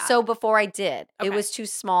could see that. So before I did, it Okay. was too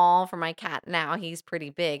small for my cat. Now he's pretty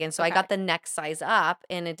big. And so I Okay. got the next size up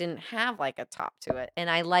and it didn't have like a top to it. And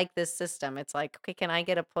I like this system. It's like, okay, can I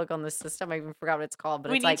get a plug on this system? I even forgot what it's called, but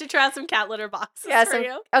we it's need like, to try some cat litter boxes yeah, for so,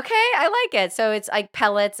 you. okay, I like it. So it's like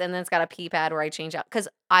pellets and then it's got a pee pad where I change out. Because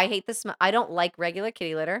I hate the smell. I don't like regular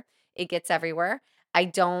kitty litter. It gets everywhere. I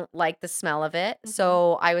don't like the smell of it.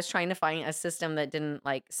 So I was trying to find a system that didn't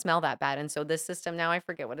like smell that bad. And so this system now I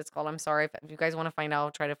forget what it's called. I'm sorry if you guys want to find out,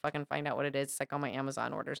 I'll try to fucking find out what it is. It's like on my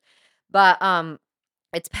Amazon orders. But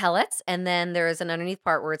it's pellets and then there is an underneath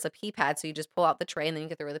part where it's a pee pad. So you just pull out the tray and then you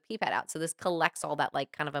get throw the pee pad out. So this collects all that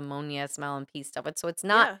like kind of ammonia smell and pee stuff. So it's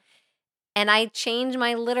not Yeah. and I change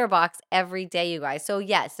my litter box every day, you guys. So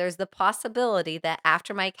yes, there's the possibility that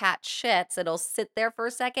after my cat shits, it'll sit there for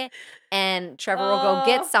a second and Trevor will go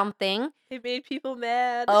get something. It made people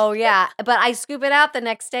mad. Oh yeah, but I scoop it out the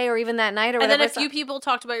next day or even that night or And whatever. then a few people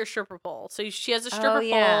talked about your stripper pole. So she has a stripper pole,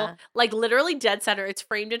 yeah. like literally dead center. It's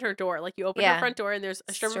framed in her door. Like you open her Yeah. front door and there's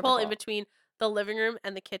a stripper Stripper pole in pole. between the living room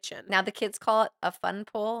and the kitchen. Now the kids call it a fun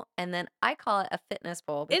pole, and then I call it a fitness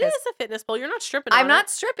pole It because is a fitness pole. You're not stripping I'm on not it.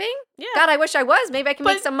 stripping. Yeah. God, I wish I was. Maybe I can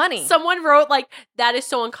make But some money. Someone wrote like, that is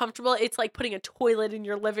so uncomfortable. It's like putting a toilet in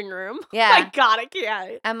your living room. Yeah. My God, I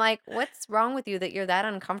can't. I'm like, what's wrong with you that you're that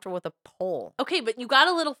uncomfortable with a pole? Okay, but you got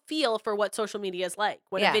a little feel for what social media is like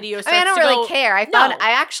when a video I starts mean, I don't to really go, care. I No.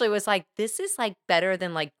 actually was like, this is like better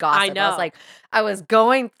than like gossip. I know. was like, I was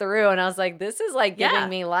going through and I was like, this is like giving Yeah.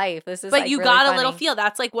 me life. This is But like you really got funny. a little feel.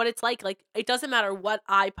 That's like what it's like. Like it doesn't matter what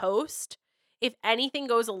I post. If anything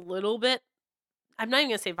goes a little bit I'm not even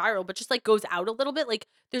gonna say viral, but just, like, goes out a little bit, like,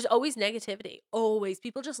 there's always negativity, always.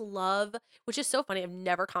 People just love, which is so funny, I've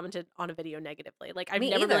never commented on a video negatively, like, I've Me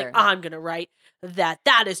never been like, either. "I'm gonna write that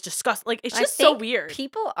is disgusting." Like, it's I just so think weird.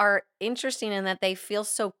 people are interesting in that they feel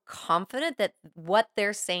so confident that what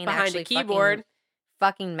they're saying Behind a actually fucking keyboard.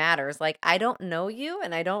 fucking matters. Like, I don't know you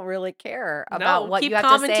and I don't really care about No, what you keep have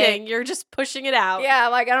to say. commenting, you're just pushing it out. Yeah,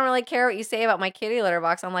 like, I don't really care what you say about my kitty litter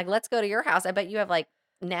box. I'm like, "Let's go to your house." I bet you have, like,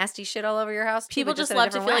 nasty shit all over your house too, People but just just in a love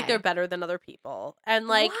to different feel like they're way. better than other people, and,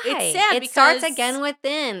 like, it's Why? sad It starts because again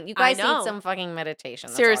within. You I guys need know. some fucking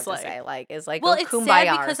meditation, that's all I have to Seriously. say. Like, it's like, Well, go it's sad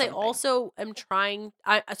kumbaya or because I something. also am trying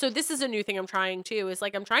so this is a new thing I'm trying too, is,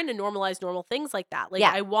 like, I'm trying to normalize normal things like that. Like,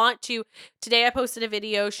 Yeah. I want to today I posted a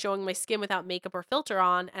video showing my skin without makeup or filter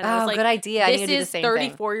on, and I was Oh, like, good idea. I need to "This do the is same thing.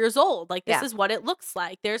 34 years old. Like, this Yeah. is what it looks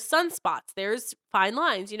like. There's sunspots, there's fine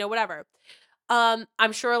lines, whatever."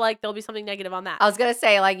 I'm sure, like, there'll be something negative on that. I was gonna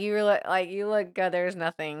say, you look good, there's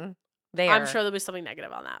nothing I'm there. sure there'll be something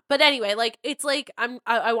negative on that. But anyway, like, it's like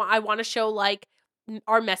I want to show, like,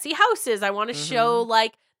 our messy houses. I want to show, Mhm.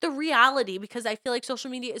 like, the reality because I feel like social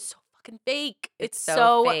media is so fucking fake. It's It's so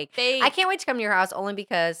so fake. I fake. can't wait to come to your house only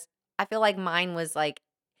because I feel like mine was, like,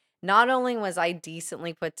 not only was I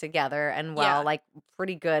decently put together and well, Yeah. like,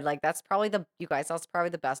 pretty good, like, that's probably that's probably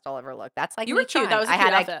the best I'll ever look. That's like You were me cute. That trying. was a I cute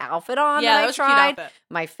had a outfit. outfit on that Yeah, that I was a cute tried. outfit.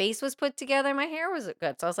 My face was put together, my hair was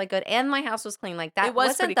good, so I was, like, good, and my house was clean. Like, It that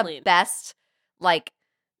was pretty wasn't the clean. best, like,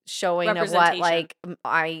 showing of what, Representation. like,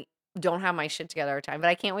 I don't have my shit together at time, but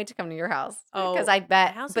I can't wait to come to your house because Oh, I my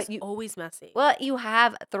bet house is but you always messy. well, you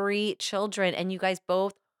have 3 children and you guys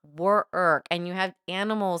both work and you have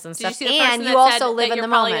animals and Did you stuff, see the and person you that said also live that in you're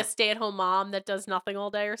the probably a moment. stay-at-home mom that does nothing all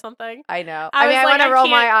day or something? I know. I I mean, was I like, wanna I roll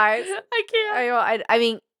my can't. eyes. I can't. I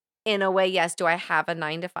mean, in a way, yes. Do I have a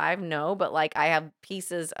 9 to 5? No, but, like, I have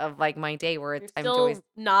pieces of, like, my day where You're I'm always still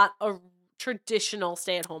not a traditional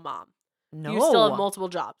stay-at-home mom. You still have No. multiple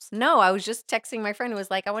jobs. No, I was just texting my friend who was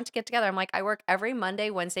like, "I want to get together." I'm like, "I work every Monday,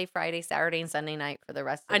 Wednesday, Friday, Saturday, and Sunday night for the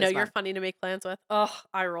rest of I know this you're month." funny to make plans with. Ugh,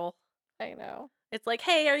 I roll. I know. It's like,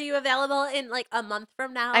 "Hey, are you available in, like, a month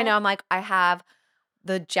from I know, now?" I'm like, "I have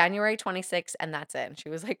the January 26th, and that's it." And she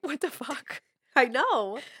was like, "What the fuck?" I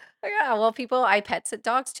know. Yeah, well, I pet sit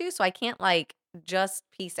dogs too, so I can't, like, just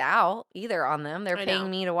peace out either on them. They're I paying know.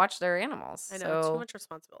 me to watch their animals. I know, too So much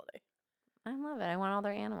responsibility. I love it. I want all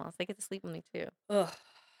their animals. They get to sleep with me too. Ugh.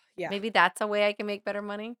 Yeah. Maybe that's a way I can make better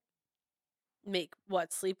money. Make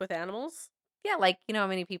what, sleep with animals? Yeah, like, you know how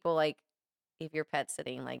many people, like, if you're pet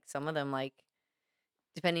sitting, like, some of them, like,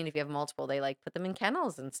 depending if you have multiple, they, like, put them in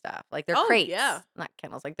kennels and stuff. Like, they're Oh, yeah. crates. Not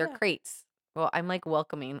kennels, like, they're Yeah. crates. Well, I'm, like,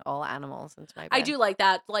 welcoming all animals into my I bed. do like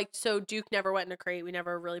that. Like, so Duke never went in a crate. We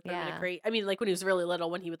never really put him in a Yeah. crate. I mean, like, when he was really little,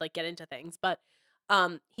 when he would, like, get into things, but,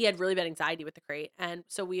 he had really bad anxiety with the crate, and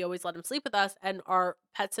so we always let him sleep with us, and our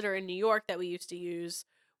pet sitter in New York that we used to use,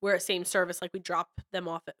 we're at same service, like, we drop him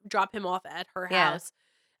off at her Yeah. house,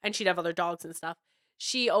 and she'd have other dogs and stuff.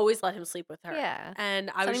 She always let him sleep with her, Yeah. and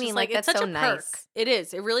I So what I was just mean, like, like, it's that's such so a perk. nice. It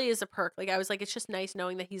is. It really is a perk. Like, I was like, it's just nice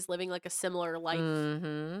knowing that he's living, like, a similar life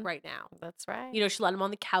Mhm. right now. That's right. She let him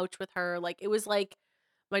on the couch with her. Like, it was like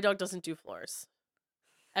my dog doesn't do floors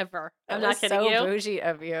ever. That I'm was not kidding so you. bougie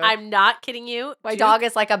of you. I'm not kidding you. My Duke, dog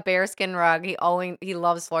is like a bearskin rug. He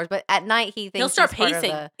loves floors, but at night he he'll thinks start he's part of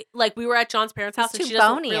pacing. the Like, we were at John's parents' he's house and too she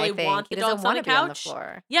doesn't bony, I really think. want He the doesn't dogs on the wanna be on the couch.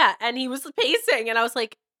 floor. Yeah, and he was pacing, and I was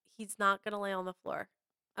like, he's not gonna lay on the floor.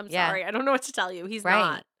 I'm Yeah, sorry. I don't know what to tell you. He's right.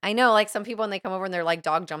 not. I know, like, some people when they come over and their, like,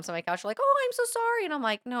 dog jumps on my couch, they're like, "Oh, I'm so sorry," and I'm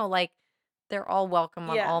like, "No, like, they're all welcome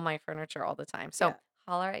on Yeah. all my furniture all the time." So, Yeah.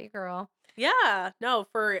 holler at your girl. Yeah. No,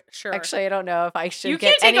 for sure. Actually, I don't know if I You should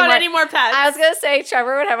get can't take any on more any more I was pets. gonna say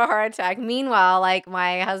Trevor would have a heart attack. Meanwhile, like,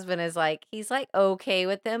 my husband is like he's, like, okay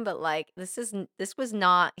with them, but, like, this was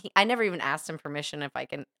not I never even asked him permission if I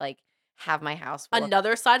can, like, have my house full of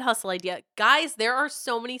Another side hustle idea. Guys, there are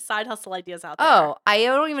so many side hustle ideas out there. Oh, I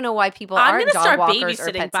don't even know why people I'm aren't gonna dog start walkers or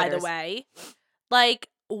babysitting, pet by the sitters. way. Like,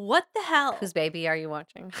 what the hell? Whose baby are you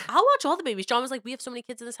watching? I'll watch all the babies. John was like, "We have so many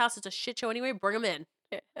kids in this house. It's a shit show anyway. Bring them in.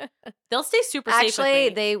 They'll stay super safe with Actually,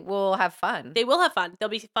 me. they will have fun. They will have fun. They'll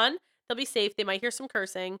be fun. They'll be safe. They might hear some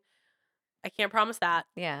cursing. I can't promise that,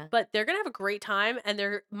 Yeah. but they're gonna have a great time, and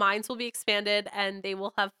their minds will be expanded, and they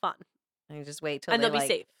will have fun, And you just wait till and they, they'll be like,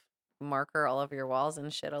 safe. marker all over your walls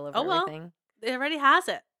and shit all over Oh well, everything. it already has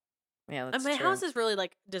it, Yeah, and that's my house true. is really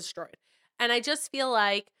like destroyed. And I just feel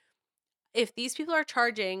like if these people are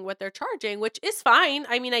charging what they're charging, which is fine.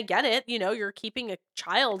 I mean, I get it. You're keeping a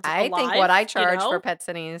child I think what alive. I charge for pet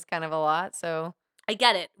sitting is kind of a lot, so I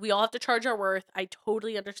get it. We all have to charge our worth. I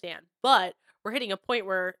totally understand. But we're hitting a point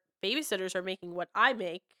where babysitters are making what I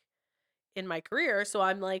make in my career. So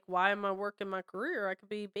I'm like, why am I working my career? I could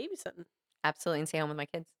be babysitting. Absolutely, and stay home with my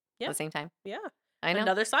kids at Yeah. the same time. Yeah. I know.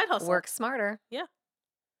 Another side hustle. Work smarter. Yeah.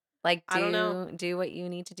 Like, I don't know. do what you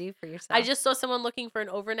need to do for I yourself. just saw someone looking for an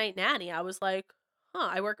overnight nanny. I was like, huh,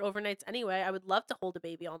 I work overnights anyway. I would love to hold a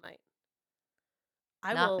baby all night.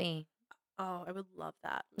 I Not will. me. Oh, I would love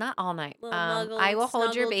that. Not all night. Little I will muggles,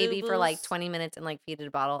 hold your snuggle baby for like doobles. 20 minutes and like feed it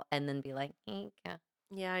a bottle and then be like, "Hey, yeah,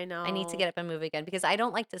 Yeah, I I need to know. get up and move again," because I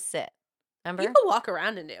don't like to sit. You Remember? could walk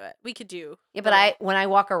around and do it. We could do Yeah, but little. when I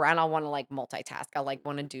walk around, I'll want to like multitask. I'll like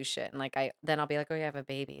want to do shit, and like then I'll be like, "Oh, you have a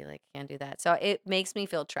baby, like can't do that." So it makes me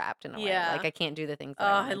feel trapped in a way. Like Yeah. I can't do the things Oh,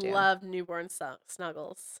 that I I want to do. love newborn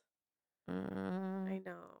snuggles. Mm. I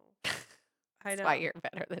know. I That's why know. you're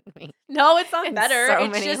better than me No, it's not in better. so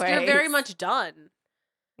It's many just you're very ways. much done.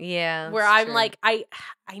 Yeah, Where that's I'm true. like, I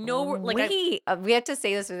know, like We have to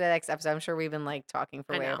say this for the next episode. I'm sure we've been like talking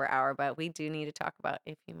for I way know. over an hour, but we do need to talk about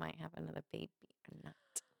if you might have another baby or not.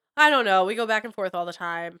 I don't know. We go back and forth all the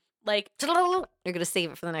time. Like, You're gonna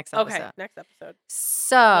save it for the next okay, episode. next episode.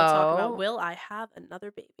 So We'll talk about will I have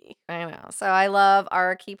another baby? I know. So I love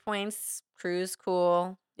our key points. Cruise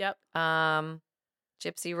cool. Yep.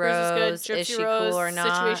 Gypsy Cruise is good. Rose. Is Gypsy she cool Rose. or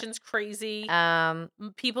not? Situation's crazy. Um,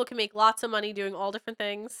 People can make lots of money doing all different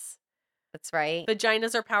things. that's right.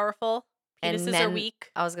 Vaginas are powerful. And Penises are men, weak.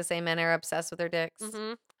 I was gonna say men are obsessed with their dicks.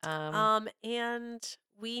 And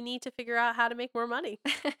we need to figure out how to make more money.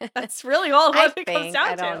 That's really all what it comes down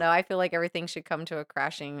I to. don't know. I feel like everything should come to a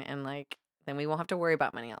crashing and like then we won't have to worry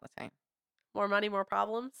about money all the time. More money, more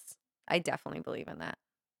problems. I definitely believe in that.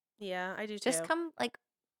 Yeah, I do too. Just come like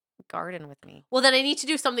garden with me. Well, then I need to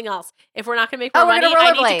do something else. If we're not going to make more we're money, gonna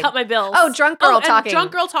I need rollerblade. to cut my bills. Oh, drunk girl and talking.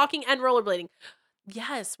 Drunk girl talking and rollerblading.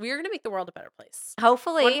 Yes, we are going to make the world a better place.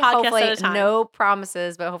 Hopefully, One podcast at a time. no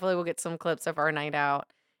promises, but hopefully we'll get some clips of our night out.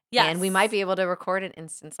 Yes. And we might be able to record an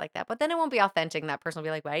instance like that, but then it won't be authentic. And that person will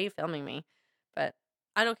be like, "Why are you filming me?" But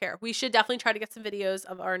I don't care. We should definitely try to get some videos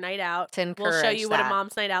of our night out. to We'll show encourage you what a that.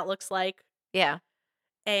 mom's night out looks like. Yeah,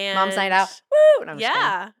 And mom's night out. Woo! No, I'm just kidding.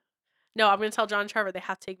 yeah. No, I'm going to tell John and Trevor they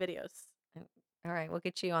have to take videos. All right, we'll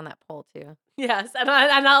get you on that poll too. Yes, and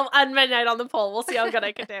I'll on midnight on the poll. We'll see how good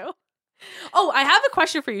I can do. Oh, I have a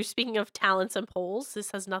question for you. Speaking of talents and polls,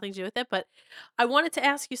 this has nothing to do with it, but I wanted to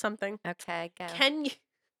ask you something. Okay, go.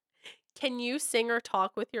 Can you sing or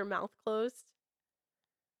talk with your mouth closed?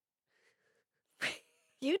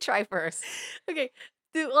 You try first. Okay.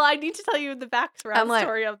 Well, I need to tell you the background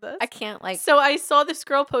story of this. I can't like. So I saw this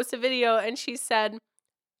girl post a video, and she said,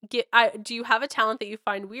 "Do you have a talent that you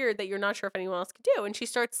find weird that you're not sure if anyone else could do?" And she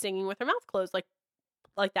starts singing with her mouth closed, like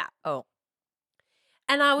that. Oh.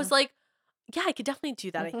 And I was like, "Yeah, I could definitely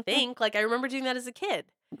do that. I think. Like, I remember doing that as a kid."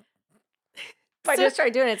 If I just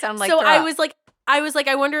tried doing it, it sounded like. So I was like,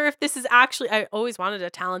 I wonder if this is actually. I always wanted a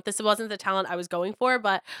talent. This wasn't the talent I was going for,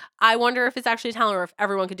 but I wonder if it's actually a talent or if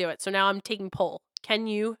everyone could do it. So now I'm taking poll. Can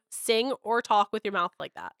you sing or talk with your mouth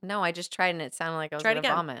like that? No, I just tried and it sounded like I was Try it gonna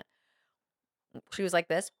again. vomit. She was like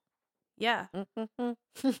this. Yeah.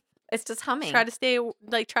 It's just humming. Try to say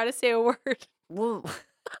a word. Woo.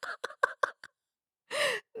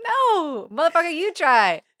 No, motherfucker, you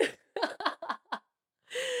try.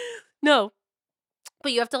 No.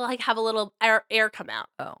 But you have to like have a little air come out.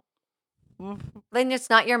 Oh. Then it's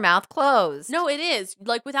not your mouth closed. No, it is.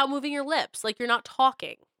 Like without moving your lips. Like you're not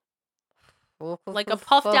talking. Like a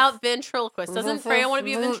puffed out ventriloquist. Doesn't Freya want to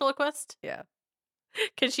be a ventriloquist? Yeah.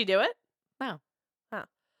 Can she do it? No. Oh.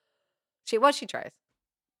 She tries.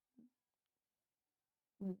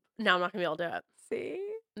 No, I'm not gonna be able to do it. See?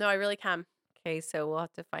 No, I really can. Okay, so we'll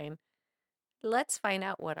have to let's find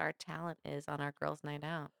out what our talent is on our girls' night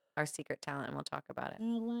out. Our secret talent, and we'll talk about it. That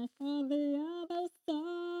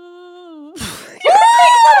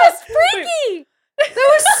was freaky. That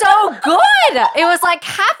was so good. It was like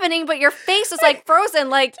happening, but your face was like frozen.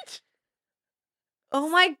 Like, oh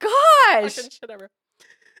my gosh! Fucking shit ever.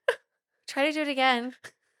 Try to do it again.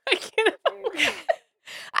 I can't.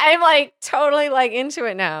 I'm like totally like into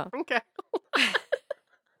it now. Okay.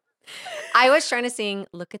 I was trying to sing.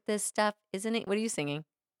 Look at this stuff, isn't it? What are you singing?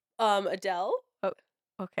 Adele. Oh,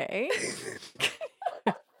 okay.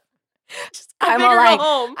 I'm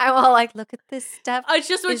all like, look at this stuff. It's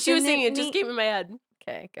just what she was Isn't singing. it It just neat? came in my head.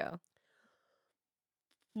 Okay, go.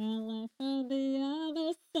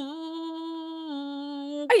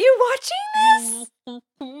 Are you watching this?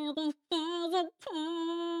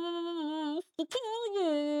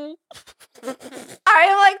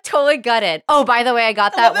 I'm like totally gutted. Oh, by the way, I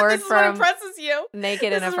got that word this is what from impresses you.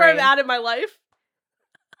 Naked and This is where I'm Afraid. at in my life.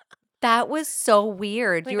 That was so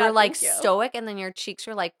weird. My You God, were like thank you. stoic and then your cheeks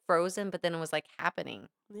were like frozen, but then it was like happening.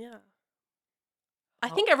 Yeah. I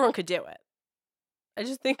think everyone could do it. I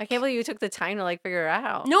just think I can't believe you took the time to like figure it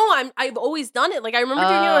out. No, I've always done it. Like I remember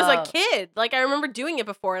doing it when I was a kid. Like I remember doing it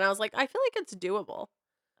before, and I was like, I feel like it's doable.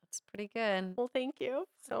 That's pretty good. Well, thank you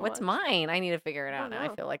so much. What's mine? I need to figure it out now. I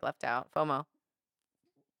know. feel like left out. FOMO.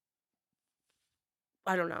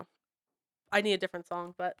 I don't know. I need a different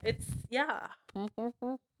song, but it's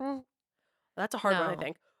That's a hard one, I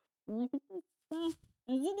think.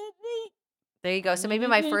 There you go. So maybe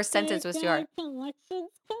my first sentence was too hard.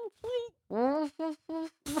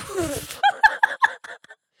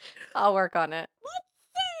 I'll work on it. Let's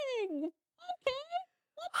sing. Okay.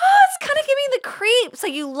 Oh, it's kind of giving the creeps.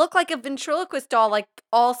 Like you look like a ventriloquist doll, like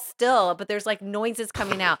all still, but there's like noises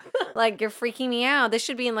coming out. Like you're freaking me out. This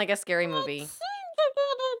should be in like a scary movie.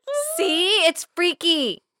 See, it's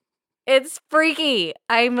freaky. It's freaky.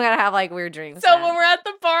 I'm gonna have like weird dreams. So when we're at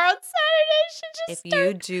the bar on Saturday, she just if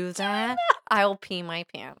you do that, I will pee my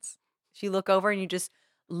pants. If you look over and you just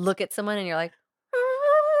look at someone and you're like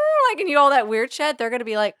and you do all that weird shit, they're gonna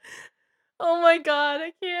be like, oh my God,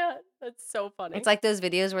 I can't. That's so funny. It's like those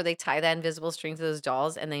videos where they tie that invisible string to those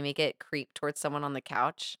dolls and they make it creep towards someone on the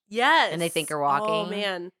couch. Yes. And they think you're walking. Oh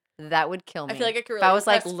man. That would kill me. I feel like I could really if I was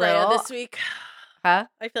like Freya little this week. Huh?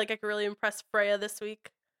 I feel like I could really impress Freya this week.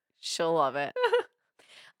 She'll love it.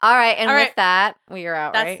 All right, and with that, we are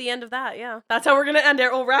out, That's right? the end of that, yeah. That's how we're going to end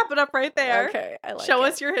it. We'll wrap it up right there. Okay, I like Show it.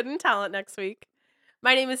 us your hidden talent next week.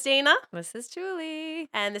 My name is Dana. This is Julie.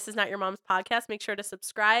 And this is Not Your Mom's Podcast. Make sure to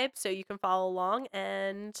subscribe so you can follow along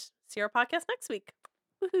and see our podcast next week.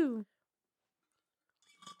 Woohoo.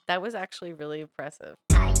 That was actually really impressive.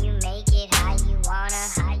 How you make it, how you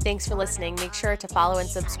wanna. Thanks for listening. Make sure to follow and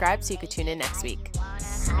subscribe so you can tune in next week.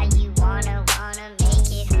 How you wanna